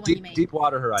 I know the one you mean.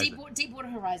 Deepwater Horizon. Deepwater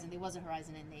Horizon. There was a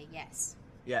Horizon in there. Yes.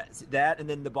 Yeah, that, and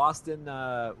then the Boston,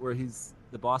 where he's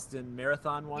the Boston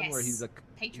Marathon one, where he's a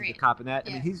cop in that.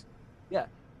 I mean, he's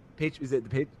is it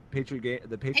the Patriot?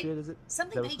 The Patriot, is it?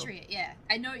 Something Patriot. Yeah,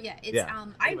 I know. Yeah, it's.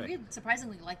 I really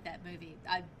surprisingly like that movie.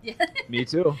 Me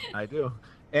too. I do.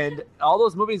 And all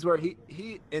those movies where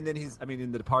he and then he's, I mean,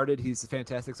 in The Departed, he's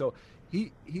fantastic. So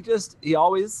he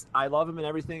always, I love him and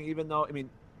everything, even though, I mean,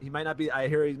 he might not be, I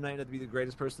hear he might not be the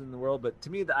greatest person in the world, but to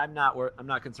me, I'm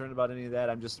not concerned about any of that.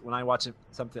 I'm just, when I watch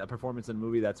a performance in a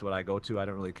movie, that's what I go to. I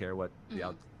don't really care what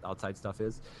the outside stuff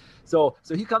is. So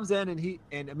he comes in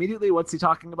and immediately, what's he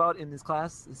talking about in his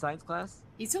class, his science class?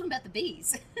 He's talking about the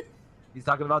bees. He's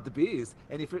talking about the bees,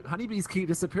 and honeybees keep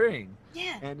disappearing.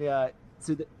 Yeah. And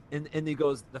and he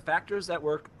goes, the factors at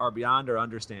work are beyond our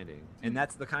understanding, and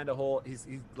that's the kind of whole. He's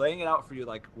laying it out for you,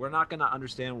 like, we're not going to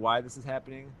understand why this is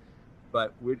happening,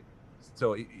 but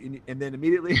and then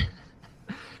immediately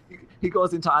he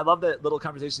goes into. I love that little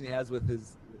conversation he has with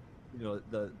his,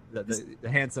 the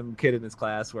handsome kid in his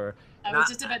class, where I was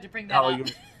just about to bring that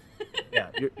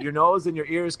up. Your nose and your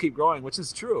ears keep growing, which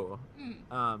is true.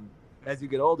 As you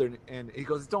get older, and he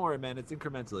goes, "Don't worry, man. It's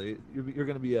incrementally. You're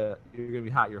gonna be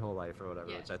hot your whole life, or whatever,"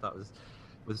 which I thought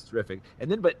was terrific. And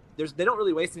then, but they don't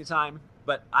really waste any time.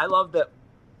 But I love that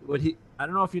I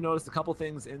don't know if you noticed a couple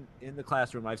things in the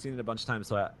classroom. I've seen it a bunch of times.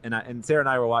 So and Sarah and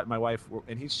I were, my wife,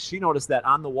 she noticed that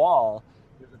on the wall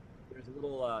there's a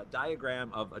little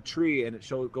diagram of a tree, and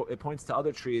it points to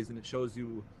other trees, and it shows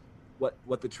you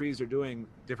what the trees are doing,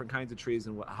 different kinds of trees,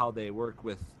 and how they work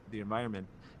with the environment.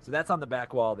 So that's on the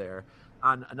back wall there.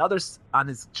 On his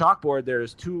chalkboard,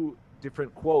 there's two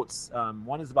different quotes.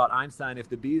 One is about Einstein: "If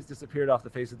the bees disappeared off the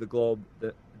face of the globe,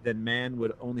 then man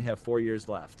would only have 4 years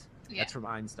left." Yeah. That's from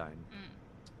Einstein.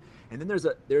 And then there's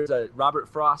a Robert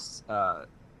Frost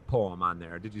poem on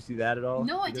there. Did you see that at all?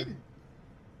 No, I didn't.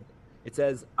 It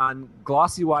says, "On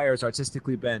glossy wires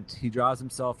artistically bent, he draws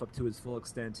himself up to his full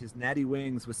extent. His natty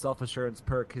wings with self-assurance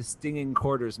perk, his stinging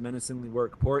quarters menacingly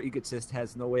work. Poor egotist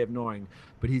has no way of knowing,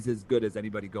 but he's as good as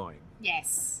anybody going."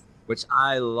 Yes. Which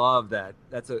I love that.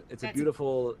 That's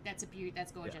beautiful. That's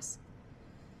gorgeous.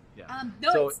 Yeah.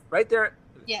 So right there.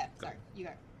 Yeah. Sorry, you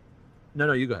go.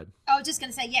 No, you go ahead. I was just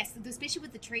going to say, yes, especially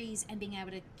with the trees and being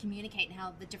able to communicate and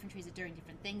how the different trees are doing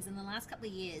different things. In the last couple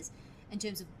of years, in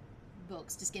terms of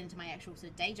books, just get into my actual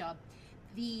sort of day job,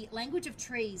 the language of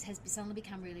trees has suddenly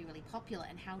become really, really popular,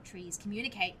 and how trees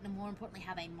communicate, and more importantly,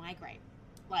 how they migrate.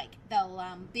 Like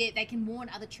they can warn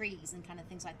other trees and kind of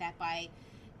things like that by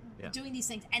doing these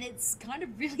things, and it's kind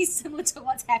of really similar to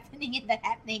what's happening in The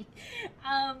Happening.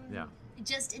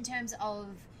 Just in terms of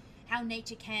how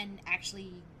nature can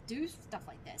actually do stuff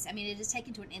like this. I mean, it is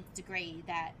taken to an nth degree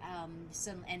that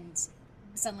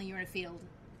suddenly you're in a field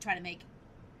trying to make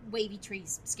wavy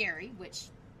trees scary, which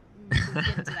we'll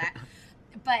get into that.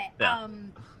 But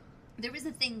there is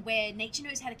a thing where nature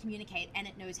knows how to communicate, and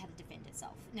it knows how to defend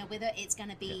itself. Now, whether it's going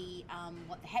to be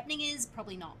what The Happening is,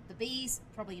 probably not. The bees,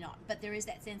 probably not. But there is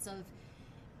that sense of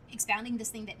expounding this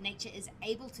thing that nature is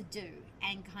able to do,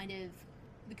 and kind of,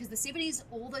 because the 70s,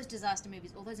 all those disaster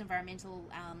movies, all those environmental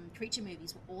creature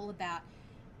movies were all about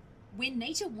when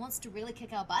nature wants to really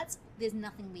kick our butts, there's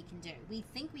nothing we can do. We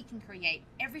think we can create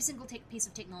every single piece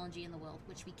of technology in the world,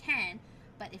 which we can,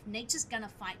 but if nature's going to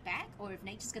fight back, or if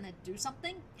nature's going to do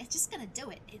something, it's just going to do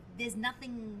it. There's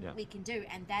nothing we can do,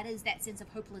 and that is that sense of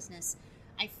hopelessness.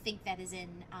 I think that is in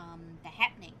The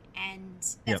Happening, and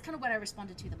that's kind of what I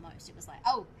responded to the most. It was like,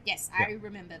 oh, yes, I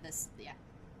remember this,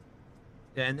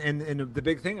 And the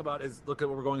big thing about it is, look at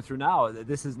what we're going through now.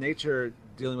 This is nature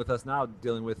dealing with us now,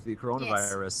 dealing with the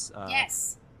coronavirus.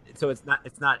 Yes. So it's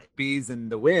not bees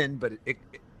and the wind, but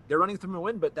they're running from the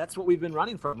wind. But that's what we've been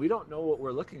running from. We don't know what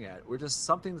we're looking at. We're just,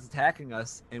 something's attacking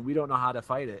us, and we don't know how to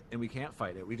fight it, and we can't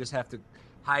fight it. We just have to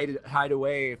hide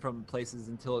away from places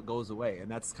until it goes away. And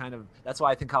that's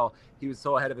why I think how he was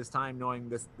so ahead of his time, knowing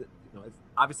this. It's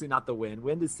obviously not the wind.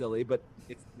 Wind is silly, but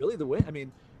it's really the wind. I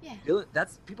mean. Yeah.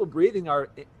 That's people breathing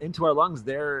into our lungs.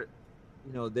 Their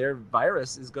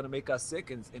virus is going to make us sick,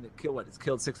 and it's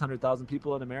killed 600,000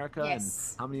 people in America, and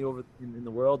how many over in the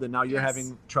world, and now you're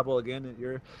having trouble again.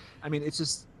 And it's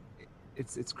just,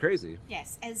 it's crazy.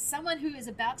 Yes, as someone who is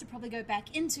about to probably go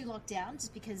back into lockdown,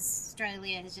 just because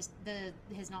Australia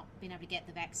has not been able to get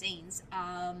the vaccines,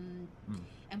 and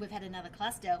we've had another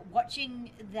cluster.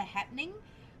 Watching The Happening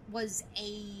was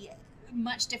a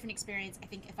much different experience, I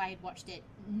think, if I had watched it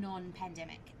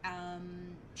non-pandemic.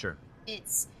 Sure.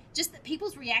 It's just that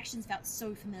people's reactions felt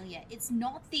so familiar. It's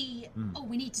not the, oh,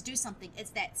 we need to do something.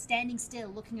 It's that standing still,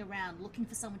 looking around, looking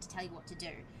for someone to tell you what to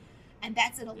do. And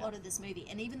that's in a lot of this movie.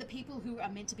 And even the people who are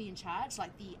meant to be in charge,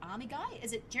 like the army guy,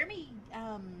 is it Jeremy?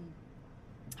 I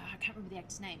can't remember the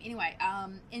actor's name. Anyway,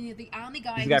 and the army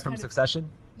guy. He's the guy from Succession?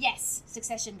 Yes,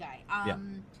 Succession guy.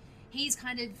 He's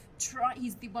kind of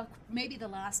he's maybe the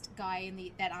last guy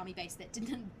in that army base that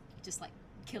didn't just like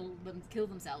kill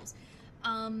themselves.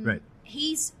 Right.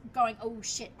 He's going, oh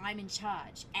shit, I'm in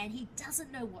charge, and he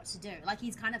doesn't know what to do. Like,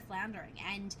 he's kind of floundering.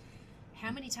 And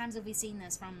how many times have we seen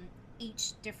this from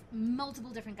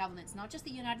multiple different governments, not just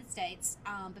the United States,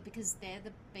 but because they're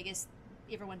the biggest,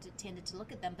 everyone tended to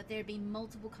look at them, but there have been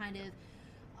multiple kind of,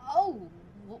 oh,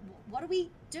 what do we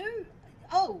do?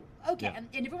 Oh, okay. Yeah.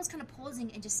 And everyone's kind of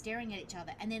pausing and just staring at each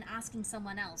other and then asking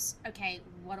someone else, okay,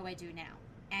 what do I do now?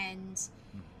 And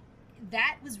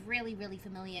that was really, really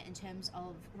familiar in terms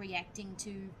of reacting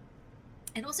to,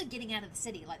 and also getting out of the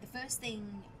city. Like, the first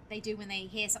thing they do when they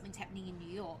hear something's happening in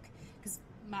New York, because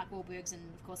Mark Wahlberg's in,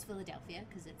 of course, Philadelphia,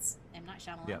 because it's M. Night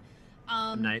Shyamalan.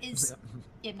 Yeah. M.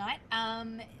 Night.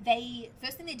 They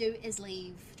first thing they do is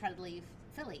try to leave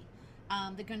Philly.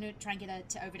 They're going to try and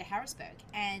get over to Harrisburg,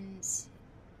 and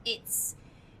it's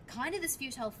kind of this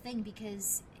futile thing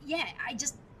because,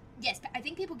 I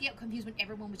think people get confused when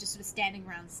everyone was just sort of standing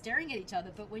around staring at each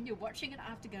other, but when you're watching it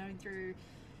after going through,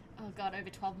 oh god, over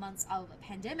 12 months of a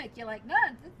pandemic, you're like, no,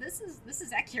 this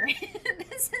is accurate.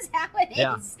 This is how it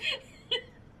is.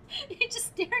 You're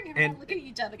just staring around, looking at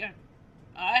each other, going,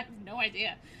 I have no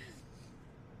idea.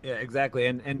 Yeah, exactly.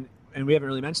 And we haven't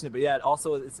really mentioned it, but yeah,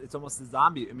 also it's almost a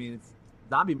zombie. I mean,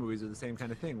 zombie movies are the same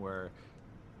kind of thing where,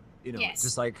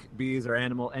 just like bees or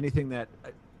animal, anything that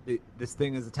this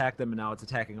thing has attacked them and now it's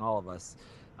attacking all of us,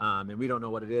 and we don't know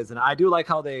what it is. And I do like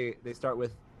how they start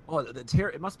with,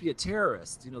 it must be a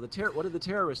terrorist. What are the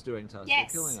terrorists doing to us?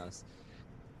 Yes. They're killing us.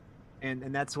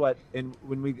 And that's when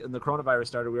the coronavirus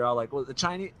started, we were all like, well, the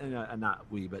Chinese, not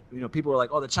we, but people were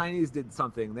like, oh, the Chinese did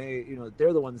something.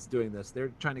 They're the ones doing this.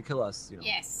 They're trying to kill us.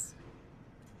 Yes.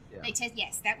 Yeah.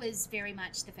 Yes, that was very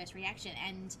much the first reaction.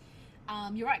 And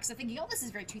you're right, because I'm thinking, this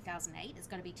is very 2008. It's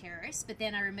got to be terrorists. But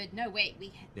then I remembered, no, wait,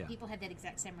 people had that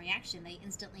exact same reaction. They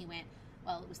instantly went,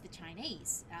 well, it was the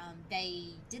Chinese. They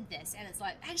did this. And it's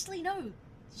like, actually, no,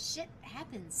 shit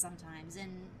happens sometimes.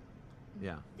 And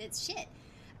it's shit.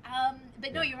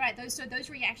 But no, you're right. Those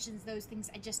reactions, those things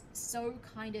are just so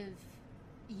kind of,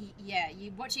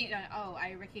 you're watching it going, oh,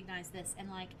 I recognize this. And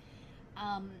like,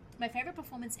 my favorite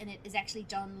performance in it is actually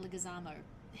John Leguizamo.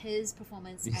 His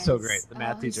performance he's so great, the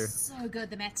math teacher. So good,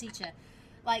 the math teacher.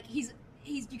 Like, he's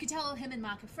you could tell him and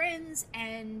Mark are friends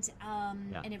and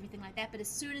everything like that. But as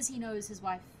soon as he knows his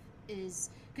wife is,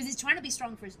 because he's trying to be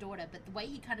strong for his daughter, but the way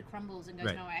he kind of crumbles and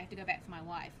goes, no, I have to go back for my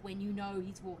wife, when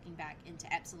he's walking back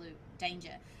into absolute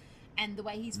danger. And the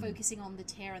way he's focusing on the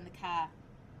tear in the car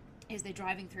as they're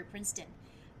driving through Princeton.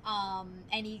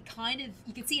 And he kind of,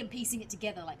 you can see him piecing it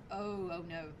together, like, oh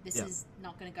no, this is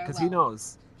not going to go well. Because he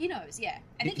knows. He knows, yeah.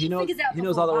 I think he knows, figures out he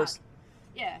knows all the worst.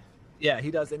 Yeah. Yeah, he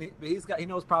does, and he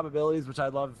knows probabilities, which I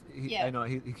love. I know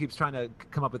he keeps trying to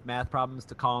come up with math problems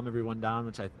to calm everyone down,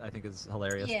 which I think is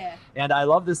hilarious. Yeah. And I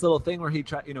love this little thing where he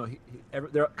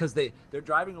because they're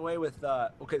driving away with.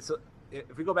 Okay, so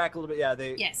if we go back a little bit,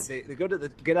 they go to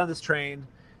get on this train,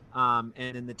 and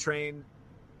in the train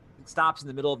stops in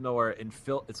the middle of nowhere in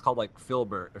it's called like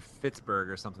Pittsburgh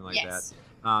or something like that.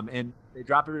 And they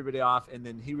drop everybody off, and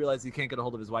then he realizes he can't get a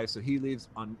hold of his wife, so he leaves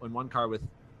on one car with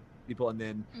people, and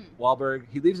then Wahlberg,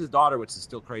 he leaves his daughter, which is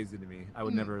still crazy to me. I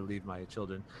would never leave my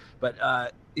children,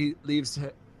 but he leaves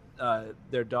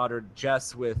their daughter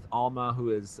Jess with Alma,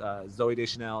 who is Zooey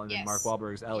Deschanel, and then Mark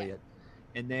Wahlberg's Elliot,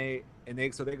 and they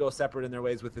go separate in their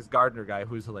ways with this gardener guy,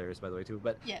 who's hilarious by the way too.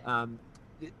 But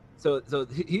so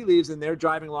he leaves, and they're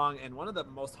driving along, and one of the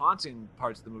most haunting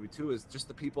parts of the movie too is just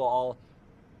the people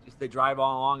they drive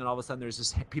all along, and all of a sudden there's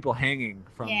just people hanging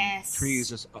from trees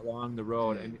just along the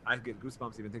road, and I get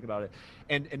goosebumps even thinking about it.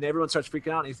 And everyone starts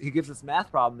freaking out. And he gives this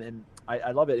math problem, and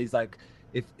I love it. He's like,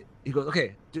 if he goes,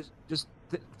 okay, just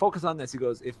focus on this. He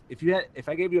goes, if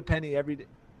I gave you a penny every day,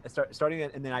 starting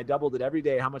it, and then I doubled it every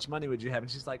day, how much money would you have?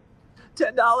 And she's like,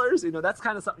 $10. That's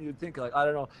kind of something you'd think, like, I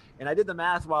don't know. And I did the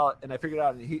math and I figured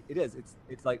out, and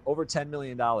it's like over $10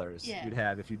 million you'd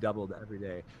have if you doubled every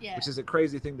day, which is a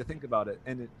crazy thing to think about it.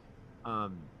 And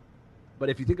but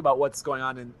if you think about what's going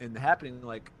on and happening,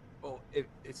 like,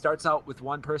 it starts out with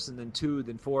one person, then two,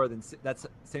 then four, then that's the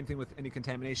same thing with any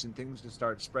contamination. Things just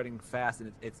start spreading fast,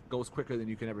 and it goes quicker than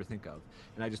you can ever think of.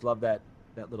 And I just love that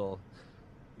little,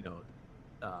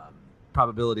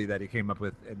 probability that he came up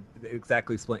with, and it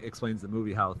exactly explains the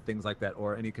movie, how things like that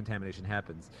or any contamination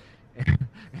happens.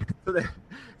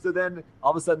 so then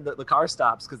all of a sudden the car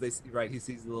stops because he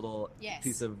sees the little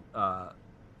piece of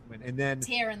and then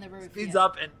tear in the roof, speeds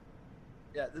up, and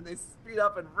then they speed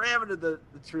up and ram into the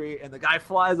tree, and the guy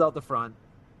flies out the front.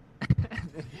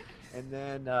 and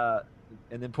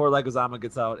then poor Leguizamo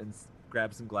gets out and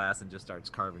grabs some glass and just starts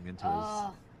carving into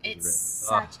his it's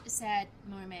such a sad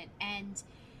moment. And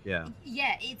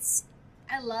it's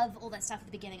I love all that stuff at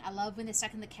the beginning. I love when they're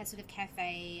stuck in the sort of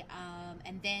cafe,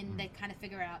 and then they kind of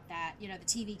figure out that, the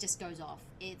TV just goes off.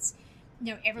 It's,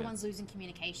 everyone's losing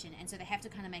communication, and so they have to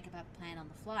kind of make up a plan on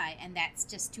the fly, and that's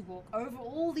just to walk over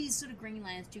all these sort of green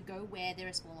lands to go where there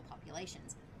are smaller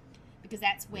populations, because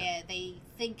that's where they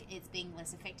think it's being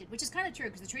less affected, which is kind of true,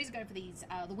 because the trees are going for these,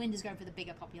 the wind is going for the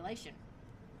bigger population,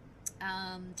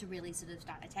 to really sort of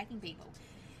start attacking people.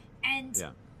 And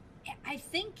I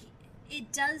think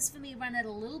it does, for me, run it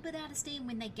a little bit out of steam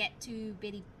when they get to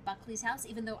Betty Buckley's house,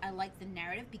 even though I like the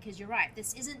narrative, because you're right,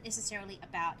 this isn't necessarily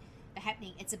about the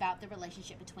happening, it's about the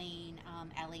relationship between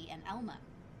Ellie and Elmer,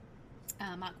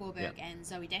 Mark Wahlberg and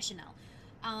Zooey Deschanel.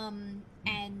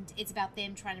 And it's about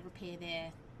them trying to repair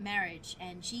their marriage,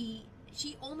 and she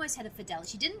almost had a fidelity.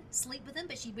 She didn't sleep with him,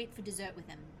 but she went for dessert with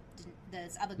him.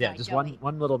 This other guy, just Joey.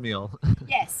 one little meal.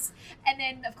 Yes. And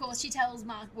then, of course, she tells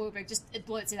Mark Wahlberg, it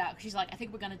blurts it out. She's like, I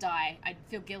think we're going to die. I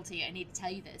feel guilty. I need to tell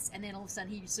you this. And then all of a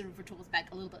sudden he sort of retorts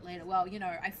back a little bit later, well,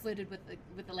 I flirted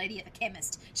with the lady at the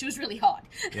chemist. She was really hot.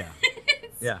 Yeah.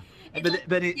 Yeah.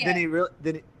 Then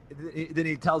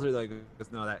he tells her, like,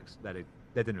 no, that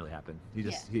didn't really happen. He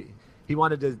just, he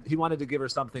wanted to give her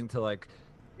something to, like,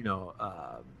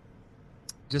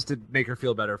 just to make her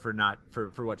feel better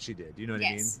for what she did. You know what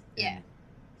I mean? Yeah.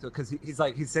 So, because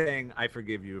he's saying, I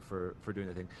forgive you for doing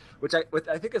the thing, which I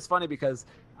think is funny, because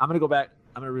I'm going to go back.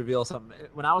 I'm going to reveal something.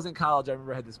 When I was in college, I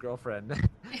remember I had this girlfriend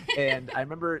and I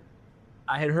remember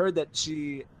I had heard that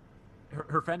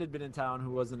her friend had been in town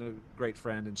who wasn't a great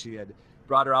friend, and she had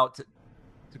brought her out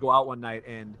to go out one night,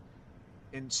 and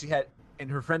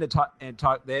her friend had talked,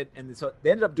 so they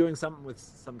ended up doing something with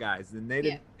some guys, and they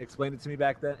didn't explain it to me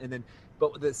back then.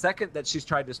 But the second that she's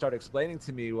tried to start explaining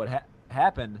to me what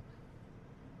happened,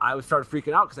 I started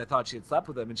freaking out, because I thought she had slept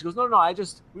with him. And she goes, no,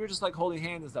 we were just like holding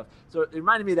hands and stuff. So it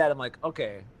reminded me of that. I'm like,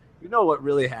 okay, you know what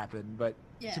really happened, but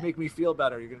to make me feel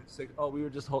better, you're going to say, oh, we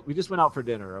just went out for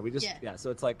dinner, or we just, So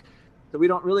it's like, so we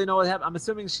don't really know what happened. I'm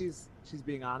assuming she's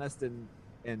being honest, and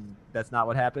that's not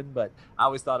what happened. But I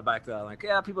always thought back to that, like,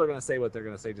 people are going to say what they're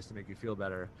going to say just to make you feel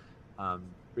better. I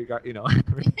don't know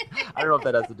if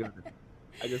that has to do with it.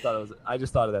 I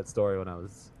just thought of that story when I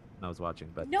was watching,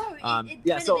 but no,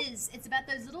 it is. It's about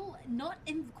those little, not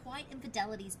quite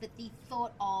infidelities, but the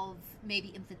thought of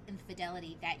maybe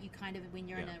infidelity that you kind of, when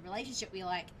you're in a relationship, where you're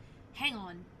like, hang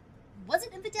on, was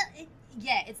it infidelity?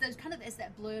 It's those kind of, it's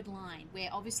that blurred line where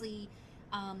obviously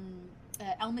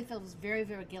Elmer feels very,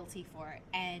 very guilty for it,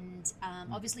 and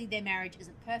obviously their marriage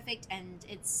isn't perfect, and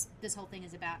this whole thing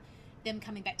is about them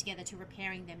coming back together to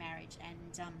repairing their marriage and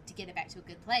to get it back to a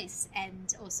good place,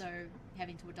 and also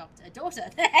having to adopt a daughter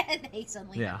that they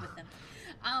suddenly have with them.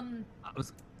 I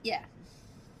was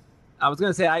going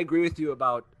to say, I agree with you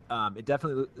about it.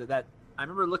 Definitely, that I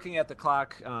remember looking at the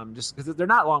clock, just because they're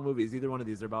not long movies. Either one of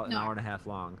these, they're about an hour and a half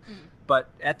long. But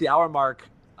at the hour mark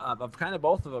of kind of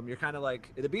both of them, you're kind of like,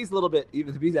 the Bee's a little bit,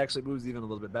 even the Bee's actually moves even a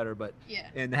little bit better, but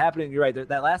in The Happening, you're right,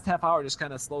 that last half hour just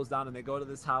kind of slows down, and they go to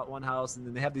this one house, and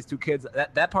then they have these two kids.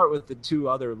 That part with the two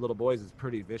other little boys is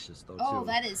pretty vicious, though, too.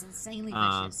 That is insanely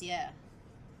vicious.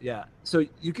 Yeah, so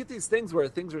you get these things where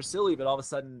things are silly, but all of a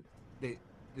sudden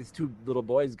these two little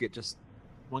boys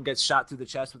one gets shot through the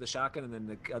chest with a shotgun, and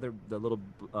then the little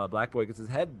black boy gets his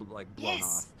head blown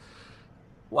off.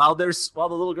 While the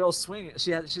little girl's swinging,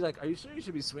 she's like, "Are you sure you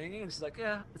should be swinging?" And she's like,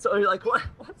 "Yeah." So you're like,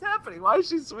 "What's happening? Why is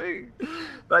she swinging?"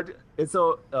 But they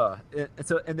don't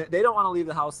want to leave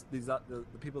the house. The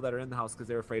people that are in the house, because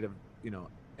they're afraid of,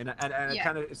 and it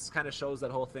kind of shows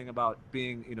that whole thing about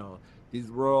being, these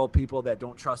rural people that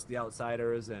don't trust the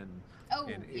outsiders, and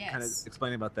kind of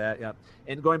explaining about that. Yeah,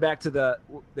 and going back to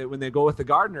when they go with the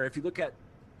gardener, if you look at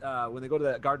when they go to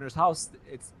the gardener's house,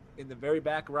 it's in the very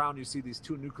background, you see these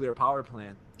two nuclear power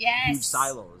plant, huge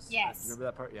silos. Yes. Remember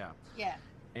that part? Yeah. Yeah.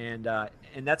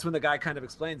 And that's when the guy kind of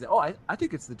explains that, I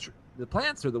think it's the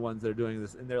plants are the ones that are doing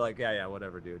this. And they're like, yeah,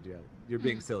 whatever, dude. Yeah, you're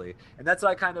being silly. And that's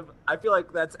what I feel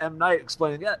like that's M. Night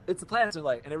explaining, yeah, it's the plants. And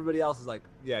everybody else is like,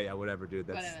 yeah, whatever, dude.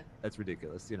 That's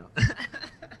ridiculous,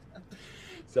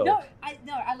 So. No,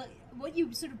 what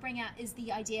you sort of bring out is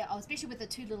the idea of, especially with the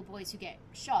two little boys who get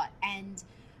shot, and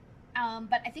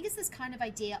but I think it's this kind of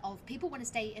idea of people want to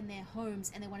stay in their homes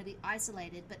and they want to be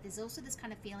isolated, but there's also this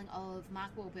kind of feeling of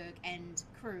Mark Wahlberg and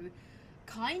crew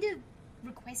kind of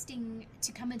requesting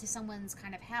to come into someone's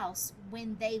kind of house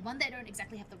when they don't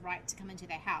exactly have the right to come into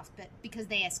their house, but because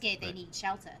they are scared, they need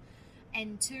shelter.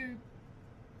 And two,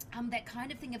 that kind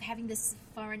of thing of having this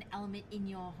foreign element in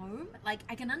your home. Like,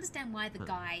 I can understand why the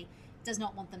guy does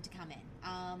not want them to come in.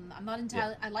 I'm not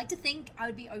entirely. I like to think I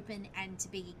would be open and to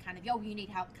be kind of, you need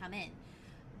help, come in.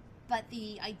 But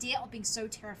the idea of being so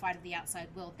terrified of the outside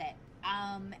world that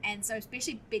And so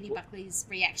especially Betty Buckley's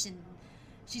reaction,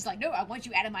 she's like, no, I want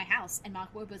you out of my house. And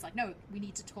Mark Wahlberg's like, no, we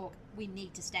need to talk. We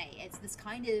need to stay. It's this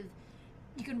kind of,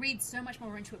 you can read so much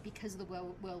more into it because of the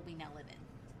world we now live in.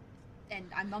 And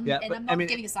I'm not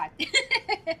getting aside.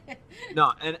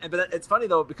 No, but it's funny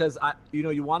though, because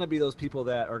you want to be those people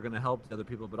that are going to help other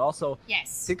people, but also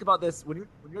think about this when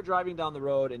you're driving down the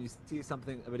road and you see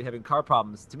somebody having car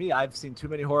problems. To me, I've seen too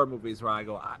many horror movies where I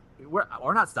go,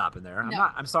 we're not stopping there.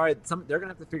 I'm sorry. They're going to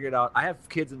have to figure it out. I have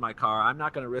kids in my car. I'm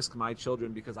not going to risk my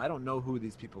children because I don't know who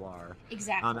these people are.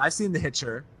 Exactly. I've seen The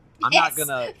Hitcher. I'm not going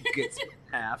to get split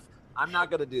in half. I'm not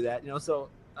going to do that. So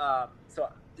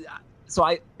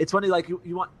it's funny, like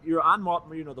you're on Mark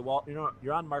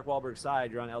Wahlberg's side,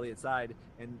 you're on Elliot's side,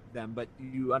 and them, but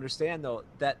you understand though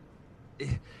that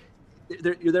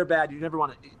they're bad. You never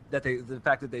want the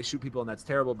fact that they shoot people and that's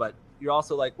terrible. But you're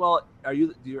also like, well, are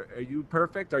you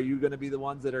perfect? Are you going to be the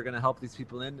ones that are going to help these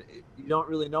people in? You don't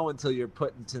really know until you're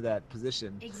put into that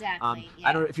position. Exactly.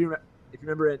 I don't know if you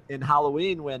remember in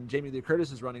Halloween when Jamie Lee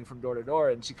Curtis is running from door to door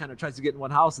and she kind of tries to get in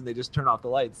one house and they just turn off the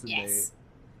lights and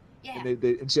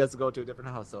and she has to go to a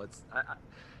different house. So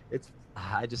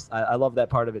I love that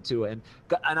part of it too, and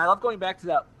I love going back to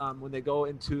that when they go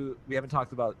into, we haven't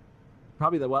talked about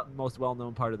probably the most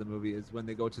well-known part of the movie is when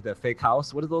they go to the fake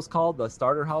house. What are those called? The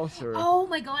starter house? Or oh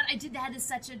my god, I did that. Is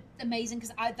such an amazing,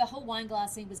 because the whole wine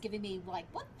glass scene was giving me like,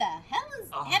 what the hell is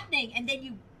happening? And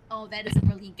then that is a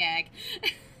brilliant gag.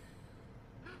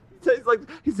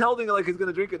 He's holding it like he's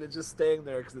gonna drink it, and it's just staying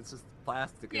there because it's just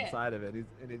plastic inside of it.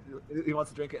 He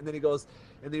wants to drink it, and then he goes,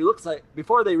 and he looks like,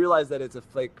 before they realize that it's a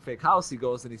fake house, he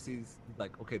goes and he sees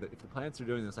like, okay, if the plants are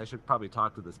doing this, I should probably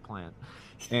talk to this plant,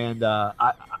 and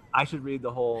I should read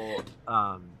the whole.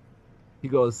 He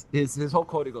goes, his whole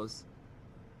quote.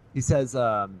 He says,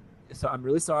 so I'm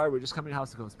really sorry, we're just coming to the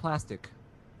house. He goes, plastic.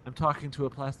 I'm talking to a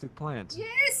plastic plant.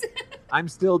 Yes. I'm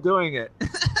still doing it.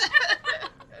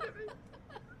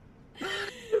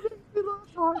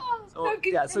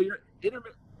 So you're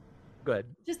good.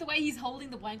 Just the way he's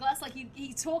holding the wine glass, like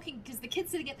he's talking, because the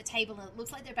kid's sitting at the table and it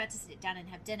looks like they're about to sit down and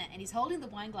have dinner, and he's holding the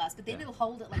wine glass, but then he'll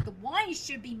hold it like the wine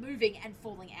should be moving and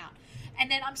falling out, and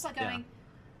then I'm just like going,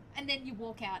 and then you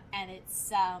walk out and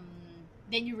it's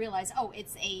then you realize,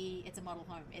 it's a model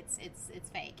home. It's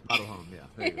fake. Model home, yeah.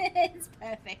 There you go. It's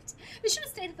perfect. They should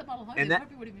have stayed at the model home, and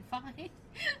everybody would have been fine.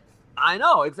 I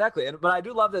know, exactly, but I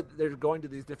do love that they're going to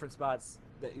these different spots.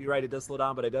 That you're right, it does slow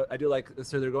down, but I do like,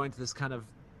 so they're going to this kind of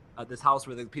this house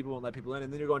where the people won't let people in,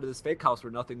 and then you're going to this fake house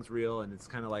where nothing's real, and it's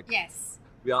kind of like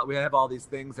we have all these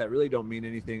things that really don't mean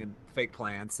anything, and fake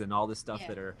plants and all this stuff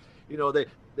that are,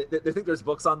 they think there's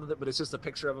books on them, but it's just a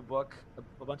picture of a book,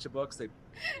 a bunch of books. It's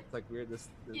like weird, this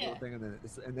little thing, and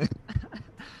then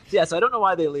so I don't know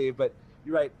why they leave, but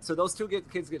you're right. So those two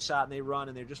kids get shot and they run,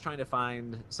 and they're just trying to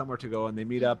find somewhere to go, and they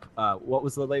meet up. What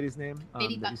was the lady's name?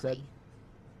 Betty Buckley. You said?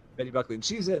 Betty Buckley, and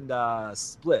she's in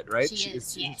Split, right?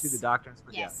 She's the doctor in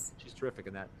Split. Yes. Yeah, she's terrific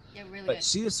in that. Yeah, really but good.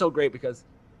 She is so great because,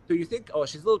 so you think,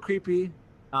 she's a little creepy,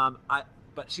 but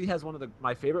she has one of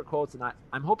my favorite quotes, and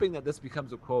I'm hoping that this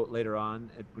becomes a quote later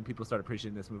on when people start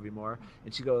appreciating this movie more.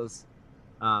 And she goes,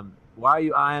 "Why are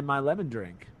you eyeing my lemon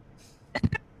drink?"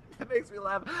 It makes me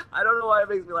laugh. I don't know why it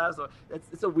makes me laugh. So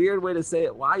it's a weird way to say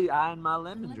it. Why are you eyeing my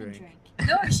lemon drink?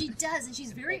 No, she does, and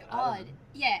she's very odd.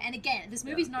 Yeah, and again, this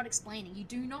movie's not explaining. You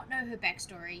do not know her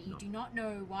backstory. You do not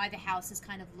know why the house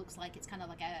looks like it's kind of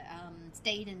like a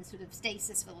stayed in sort of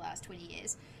stasis for the last 20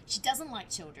 years. She doesn't like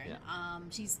children. Yeah.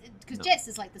 Because Jess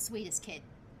is like the sweetest kid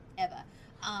ever.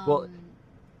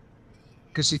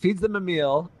 Because she feeds them a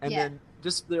meal, and then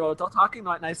just they're all talking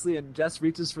nicely, and Jess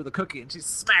reaches for the cookie, and she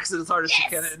smacks it as hard as she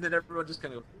can, and then everyone just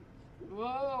kind of goes,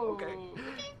 "Whoa, okay."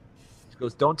 She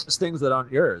goes, "Don't touch things that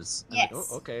aren't yours." Yes.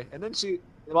 Like, okay. And then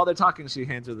while they're talking, she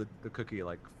hands her the cookie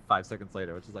like 5 seconds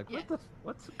later, which is like,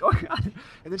 what's going on?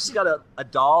 And then she's got a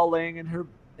doll laying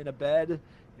in a bed.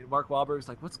 And Mark Wahlberg's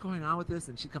like, "What's going on with this?"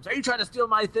 And she comes, "Are you trying to steal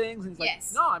my things?" And he's like,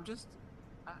 "No, I'm just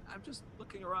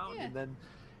looking around." Yeah.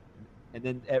 And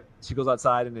then she goes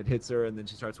outside and it hits her, and then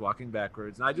she starts walking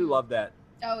backwards. And I do love that.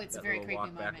 Oh, it's a very creepy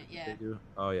moment. Yeah. They do.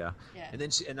 Oh yeah. And then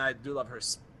and I do love her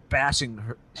bashing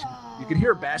her. You can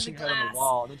hear her bashing her on the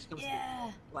wall, and then she comes.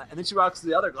 And then she walks to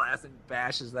the other glass and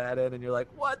bashes that in, and you're like,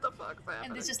 "What the fuck's happening?"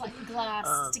 And there's just like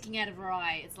glass sticking out of her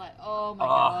eye. It's like, oh my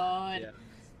god. Yeah.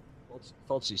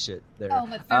 Fulci shit there. Oh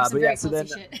my, very Fulci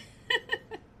shit.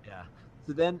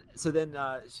 So then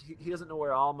he doesn't know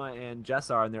where Alma and Jess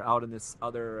are, and they're out in this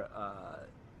other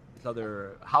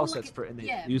house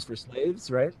used for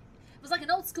slaves, right? It was like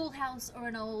an old schoolhouse or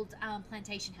an old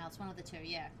plantation house, one of the two.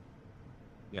 Yeah.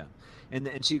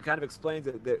 And she kind of explains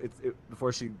it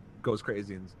before she goes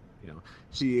crazy and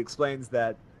she explains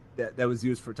that was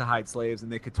used to hide slaves,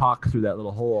 and they could talk through that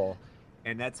little hole,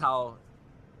 and that's how.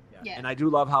 Yeah. And I do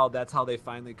love how that's how they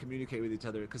finally communicate with each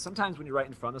other, because sometimes when you're right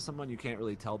in front of someone, you can't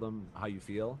really tell them how you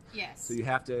feel. Yes. So you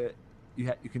have to.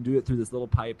 You can do it through this little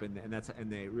pipe, and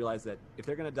they realize that if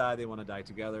they're gonna die, they want to die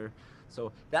together.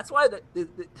 So that's why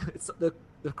the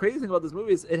crazy thing about this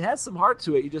movie is it has some heart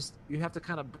to it. You have to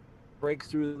kind of break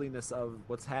through the ness of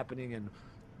what's happening and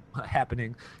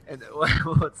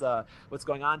what's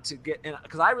going on to get in,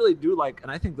 because I really do like, and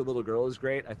I think the little girl is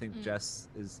great. I think Jess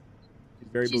is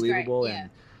very believable, great,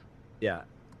 yeah.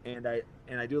 and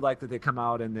I do like that they come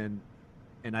out and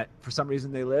for some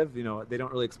reason they live. They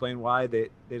don't really explain why they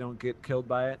don't get killed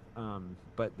by it,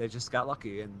 but they just got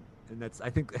lucky, and that's, I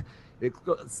think,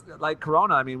 it's like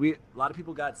Corona. I mean, a lot of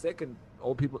people got sick, and a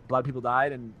lot of people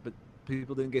died, but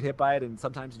people didn't get hit by it, and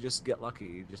sometimes you just get lucky.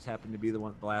 You just happen to be the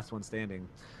last one standing.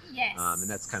 Yes. And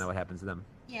that's kind of what happens to them.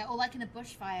 Yeah, or like in a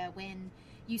bushfire when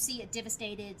you see a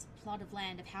devastated plot of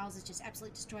land of houses just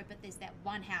absolutely destroyed, but there's that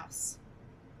one house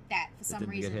that for some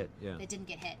reason that didn't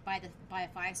get hit by a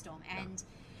firestorm. And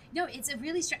no, it's a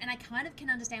really and I kind of can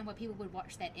understand why people would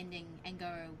watch that ending and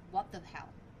go, what the hell?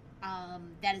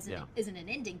 That isn't an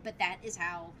ending, but that is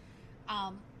how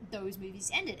those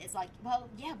movies ended. It's like, well,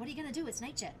 yeah, what are you going to do? It's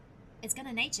nature. It's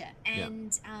gonna nature,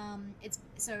 and it's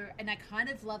so. And I kind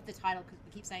of love the title because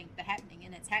we keep saying The Happening,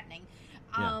 and it's happening.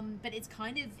 But it's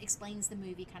kind of explains the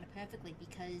movie kind of perfectly,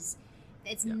 because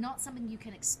it's not something you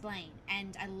can explain.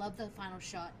 And I love the final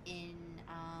shot in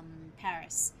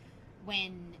Paris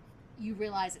when you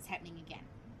realize it's happening again.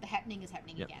 The happening is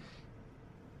happening again.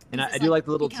 And I do like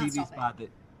the little TV spot that.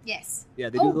 Yes. Yeah,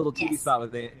 they do the little TV spot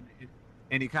with it.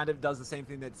 And he kind of does the same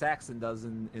thing that Saxon does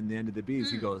in The End of the Bees.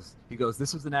 He goes,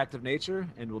 this was an act of nature,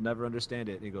 and we'll never understand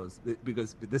it. And he goes,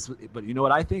 but you know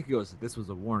what I think? He goes, this was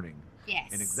a warning. Yes.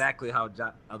 And exactly how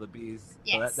the bees.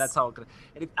 Yes. So that's how.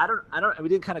 And I don't. We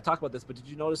didn't kind of talk about this, but did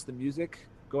you notice the music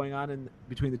going on in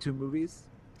between the two movies?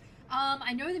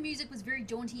 I know the music was very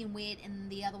jaunty and weird in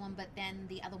the other one, but then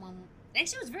the other one.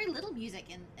 Actually, it was very little music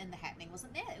in The Happening,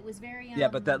 wasn't there? It was very. Yeah,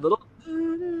 but that little.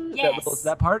 Yes.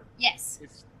 That part. Yes.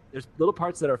 There's little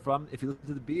parts that are from. If you listen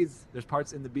to the bees, there's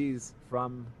parts in the bees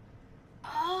from.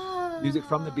 Music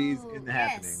from the bees in The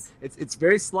Happening. It's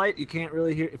very slight. You can't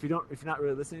really hear if you're not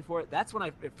really listening for it. That's when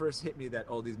it first hit me that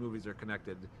these movies are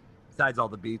connected. Besides all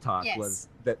the bee talk, was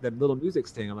that little music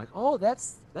sting. I'm like, oh,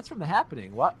 that's from The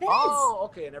Happening. What?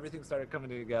 Okay, and everything started coming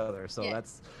together. So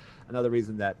that's another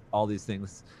reason that all these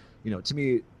things, to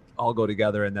me, all go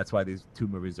together, and that's why these two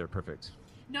movies are perfect.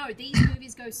 No, these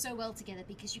movies go so well together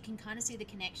because you can kind of see the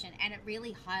connection, and it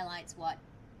really highlights what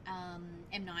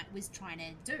M. Night was trying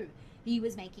to do. He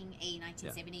was making a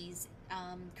 1970s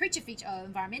creature feature,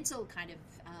 environmental kind of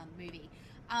movie.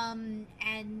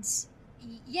 And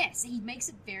yes, he makes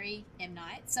it very M.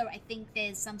 Night. So I think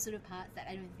there's some sort of parts that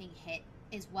I don't think hit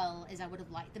as well as I would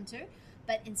have liked them to.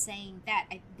 But in saying that,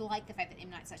 I like the fact that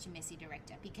M. Night's such a messy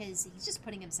director, because he's just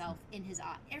putting himself in his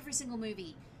art. Every single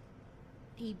movie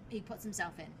he puts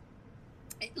himself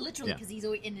in. Literally, because he's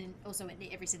also in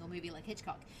every single movie like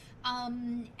Hitchcock.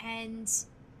 And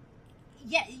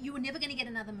yeah, you were never going to get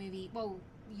another movie. Well,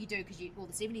 you do because all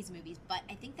the 70s movies, but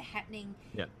I think The Happening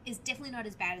is definitely not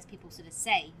as bad as people sort of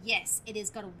say. Yes, it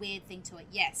has got a weird thing to it.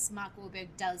 Yes, Mark Wahlberg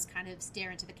does kind of stare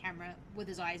into the camera with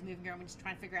his eyes moving around and just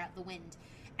trying to figure out the wind.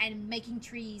 And making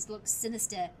trees look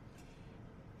sinister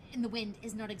in the wind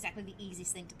is not exactly the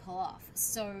easiest thing to pull off.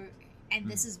 So, and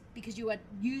this is because you are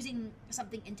using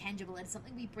something intangible. It's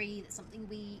something we breathe. It's something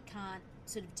we can't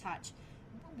sort of touch,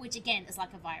 which again is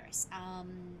like a virus.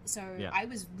 I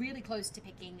was really close to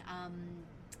picking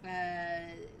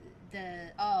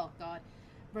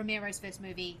Romero's first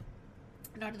movie,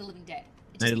 Night of the Living Dead.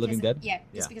 Night of the Living Dead? Yeah,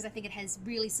 just because I think it has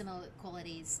really similar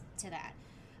qualities to that.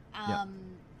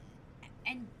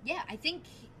 And yeah, I think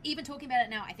even talking about it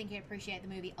now, I think I appreciate the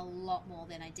movie a lot more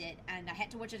than I did. And I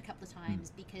had to watch it a couple of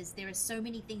times because there are so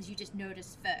many things you just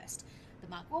notice first. The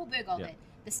Mark Wahlberg of it,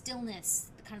 the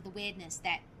stillness, the kind of the weirdness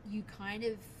that you kind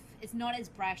of, it's not as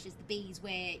brash as the bees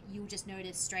where you'll just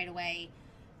notice straight away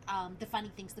the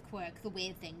funny things, the quirk, the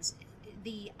weird things.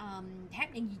 The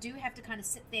Happening, you do have to kind of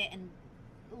sit there and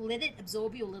let it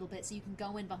absorb you a little bit so you can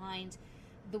go in behind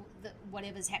the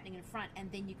whatever's happening in front,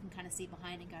 and then you can kind of see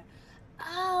behind and go,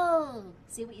 oh,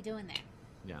 see what you're doing there.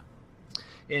 Yeah.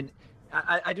 And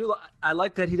I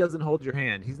like that he doesn't hold your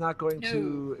hand. He's not going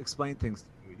to explain things to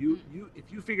you. You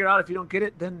if you figure it out, if you don't get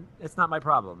it, then it's not my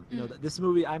problem. You know, this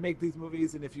movie, I make these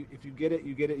movies, and if you get it,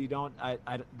 you get it. You don't,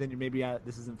 then maybe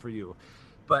this isn't for you.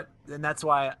 But and that's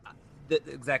why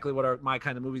exactly what my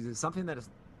kind of movies is something that is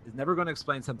is never going to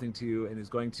explain something to you and is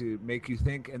going to make you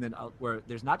think, and then where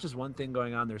there's not just one thing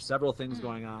going on, there's several things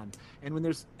going on. And when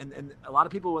there's and a lot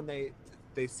of people, when they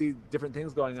see different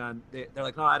things going on, they're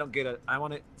like, no, I don't get it. I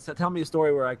want to tell me a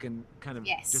story where I can kind of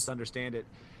just understand it.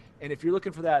 And if you're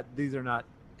looking for that,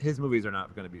 his movies are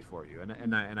not going to be for you.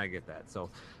 And I get that. So,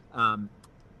 and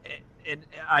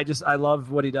I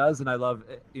love what he does. And I love,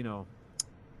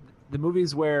 the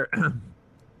movies where,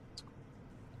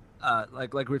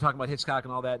 like we were talking about Hitchcock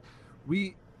and all that,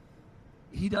 he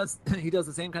does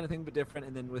the same kind of thing, but different.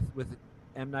 And then with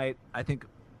M. Night, I think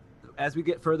as we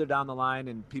get further down the line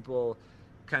and people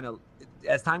kind of,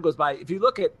 as time goes by, if you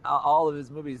look at all of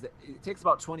his movies, it takes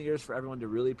about 20 years for everyone to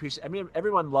really appreciate. I mean,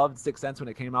 everyone loved Sixth Sense when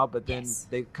it came out, but then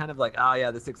they kind of like, oh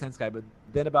yeah, the Sixth Sense guy. But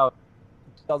then about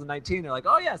 2019, they're like,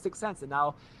 oh yeah, Sixth Sense. And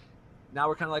now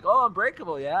we're kind of like, oh,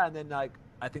 Unbreakable, yeah. And then like,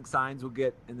 I think Signs will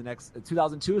get in the next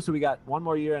 2002. So we got one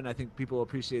more year, and I think people will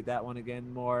appreciate that one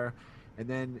again more. And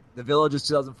then The Village is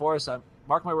 2004. So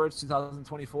mark my words,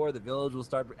 2024, The Village will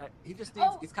start. He just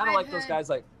needs. He's kind of like those guys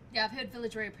like. Yeah, I've heard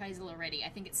Village reappraisal already. I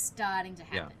think it's starting to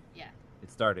happen. Yeah.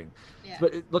 It's starting. Yeah.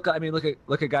 But look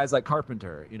at guys like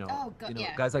Carpenter. Oh, God,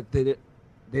 guys like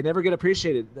they never get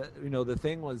appreciated. The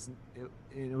Thing was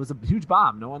it was a huge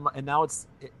bomb. No one, and now it's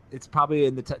probably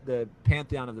in the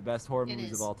pantheon of the best horror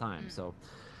movies of all time. So,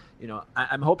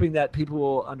 I'm hoping that people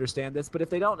will understand this. But if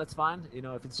they don't, that's fine.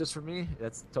 If it's just for me,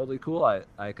 that's totally cool.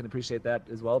 I can appreciate that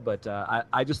as well. But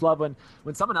I just love when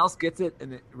someone else gets it,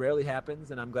 and it rarely happens.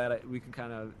 And I'm glad we can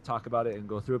kind of talk about it and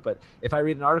go through it. But if I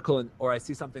read an article or I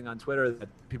see something on Twitter that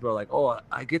people are like, "Oh,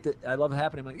 I get that. I love it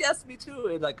happening." I'm like, "Yes, me too."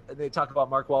 And they talk about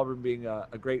Mark Wahlberg being a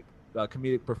great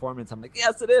comedic performance. I'm like,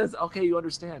 "Yes, it is." Okay, you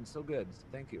understand. So good.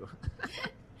 Thank you.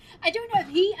 I don't know if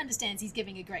he understands he's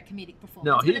giving a great comedic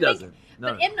performance. No, he doesn't.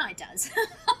 But M. Night does.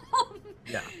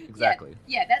 Yeah, exactly.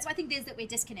 Yeah, that's why I think there's that weird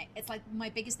disconnect. It's like my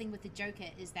biggest thing with the Joker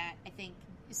is that I think,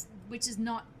 which is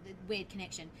not the weird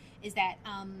connection, is that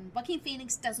Joaquin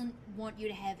Phoenix doesn't want you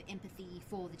to have empathy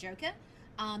for the Joker.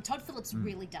 Todd Phillips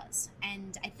really does.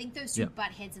 And I think those two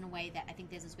butt heads in a way that I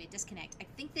think there's this weird disconnect. I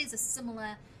think there's a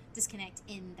similar disconnect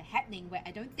in The Happening where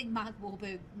I don't think Mark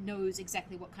Wahlberg knows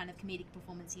exactly what kind of comedic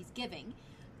performance he's giving.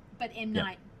 But M.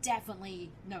 Night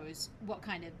definitely knows what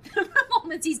kind of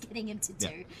performance he's getting him to do.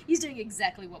 Yeah. He's doing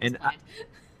exactly what was planned.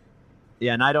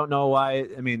 Yeah, and I don't know why.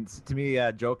 I mean, to me,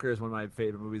 Joker is one of my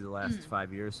favorite movies of the last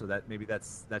 5 years. So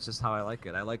that's just how I like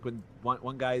it. I like when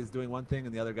one guy is doing one thing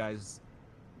and the other guy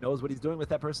knows what he's doing with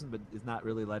that person, but is not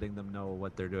really letting them know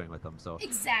what they're doing with them. So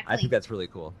exactly, I think that's really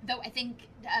cool. Though I think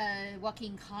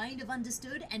Joaquin kind of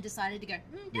understood and decided to go,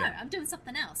 no, I'm doing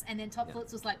something else. And then Todd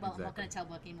Phillips was like, well, I'm not going to tell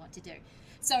Joaquin what to do.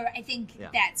 So I think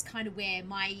that's kind of where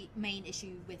my main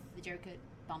issue with the Joker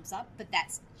bumps up. But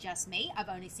that's just me. I've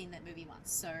only seen that movie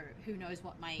once, so who knows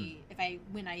what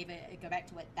when I ever go back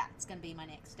to it, that's going to be my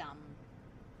next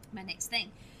thing.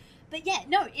 But yeah,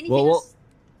 no, anything else?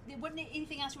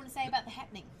 Anything else you want to say about The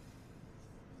Happening?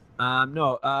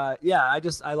 No. I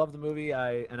love the movie.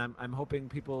 I'm hoping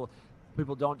people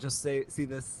don't just see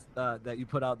this that you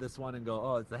put out this one and go,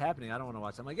 oh, it's The Happening, I don't want to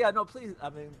watch it. I'm like, yeah, no, please.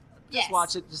 I mean, just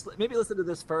watch it. Just maybe listen to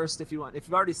this first if you want. If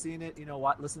you've already seen it,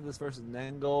 listen to this first and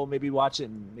then go maybe watch it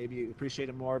and maybe appreciate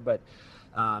it more. But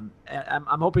I'm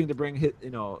hoping to bring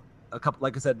a couple.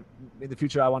 Like I said, in the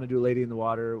future, I want to do Lady in the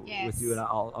Water with you,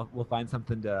 and we'll find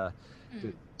something to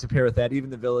pair with that. Even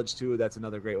The Village too. That's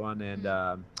another great one. And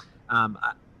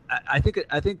I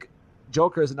think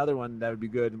Joker is another one that would be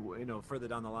good. Further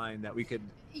down the line that we could.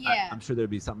 Yeah. I'm sure there'd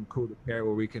be something cool to pair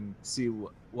where we can see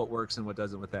what works and what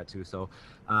doesn't with that too. So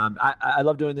I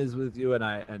love doing this with you, and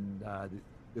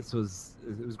it was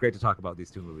great to talk about these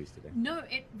two movies today. No,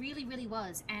 it really, really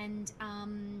was. And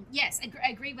yes, I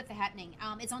agree with The Happening.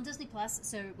 It's on Disney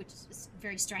Plus, which is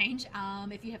very strange.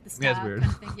 If you have the Star kind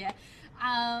of thing, yeah.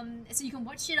 So you can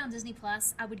watch it on Disney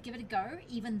Plus. I would give it a go,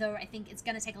 even though I think it's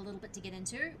going to take a little bit to get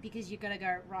into because you've got to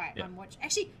go right. Yeah.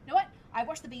 Actually, you know what? I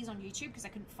watched The Bees on YouTube because I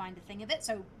couldn't find a thing of it.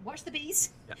 So watch The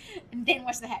Bees, and then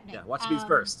watch The Happening. Yeah, watch The Bees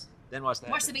first. Then watch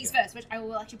The Bees first, which I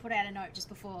will actually put out a note just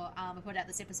before I put out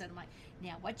this episode. I'm like,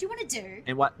 now what do you want to do?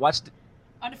 And watch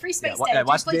on a free space day,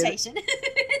 exploitation.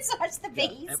 So watch The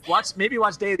Bees. And maybe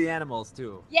watch Day of the Animals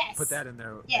too. Yes. Put that in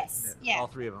there. Yes. Yeah. All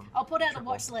three of them. I'll put out a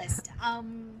watch list.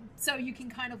 So you can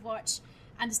kind of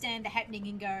understand The Happening,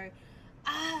 and go,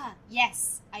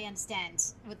 yes, I understand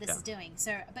what this is doing.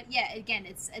 So, but yeah, again,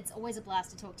 it's always a blast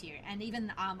to talk to you. And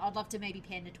even I'd love to maybe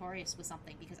pair Notorious with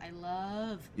something because I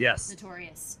love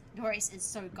Notorious. Notorious is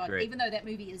so god. Even though that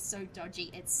movie is so dodgy,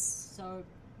 it's so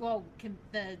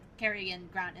the Cary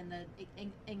and Grant and the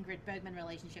Ingrid Bergman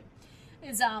relationship.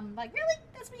 is like, really?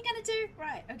 That's what you're gonna do?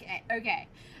 Right? Okay.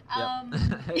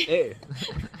 Hey.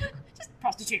 Just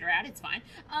prostitute her out. It's fine.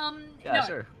 Yeah, no.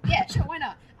 sure. Yeah, sure. Why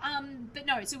not? But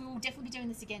no. So we will definitely be doing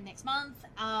this again next month.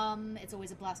 It's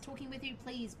always a blast talking with you.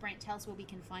 Please, Brent, tell us where we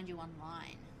can find you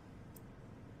online.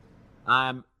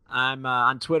 I'm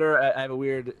on Twitter. I have a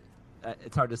weird.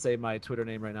 It's hard to say my Twitter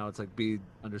name right now. It's like B_.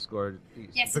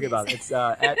 Yes, forget about it. It's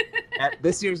at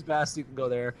this year's best. You can go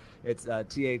there. It's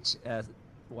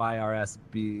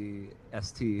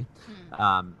THSYRSBST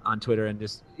on Twitter, and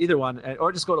just either one,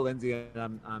 or just go to Lindsay,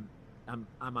 and I'm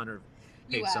on her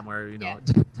page somewhere. Yeah.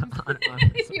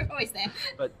 You're always there.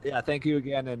 But yeah, thank you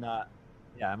again, and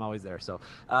yeah, I'm always there. So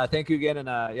thank you again, and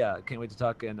yeah, can't wait to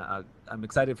talk. And I'm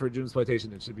excited for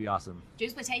Junesploitation. It should be awesome.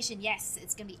 Junesploitation, yes,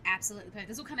 it's going to be absolutely perfect.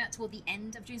 This will come out toward the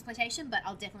end of Junesploitation, but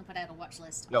I'll definitely put out a watch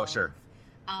list. Oh, sure.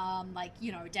 Like,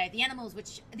 Day of the Animals,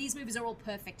 which these movies are all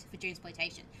perfect for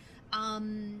Junesploitation.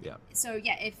 Yeah. So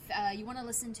yeah, if you want to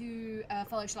listen to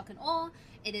follow Schlock and Awe,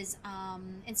 it is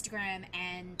Instagram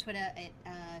and Twitter at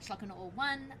Schlock and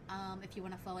Awe1. If you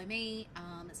want to follow me,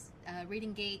 it's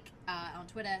Reading Geek on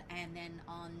Twitter, and then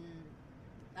on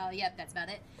yeah, that's about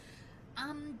it.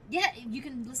 Yeah, you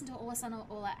can listen to all us on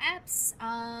all our apps.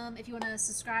 If you want to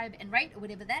subscribe and rate or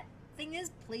whatever that thing is,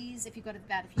 please, if you've got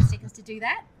about a few seconds to do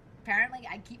that. Apparently,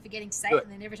 I keep forgetting to say it,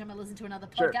 and then every time I listen to another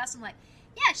podcast, I'm like,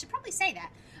 yeah, I should probably say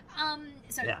that.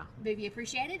 So yeah. Movie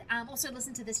appreciated. Also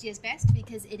listen to This Year's Best,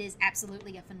 because it is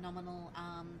absolutely a phenomenal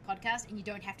podcast, and you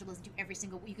don't have to listen to every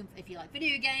single. You can, if you like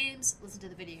video games, listen to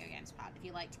the video games part. If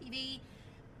you like TV,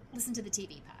 listen to the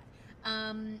TV part.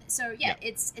 So yeah,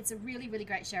 it's a really, really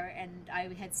great show, and I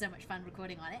had so much fun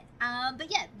recording on it.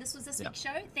 But yeah, this was this week's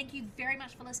show. Thank you very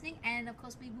much for listening, and of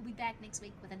course we will be back next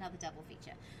week with another double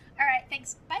feature. All right,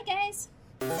 thanks. Bye, guys.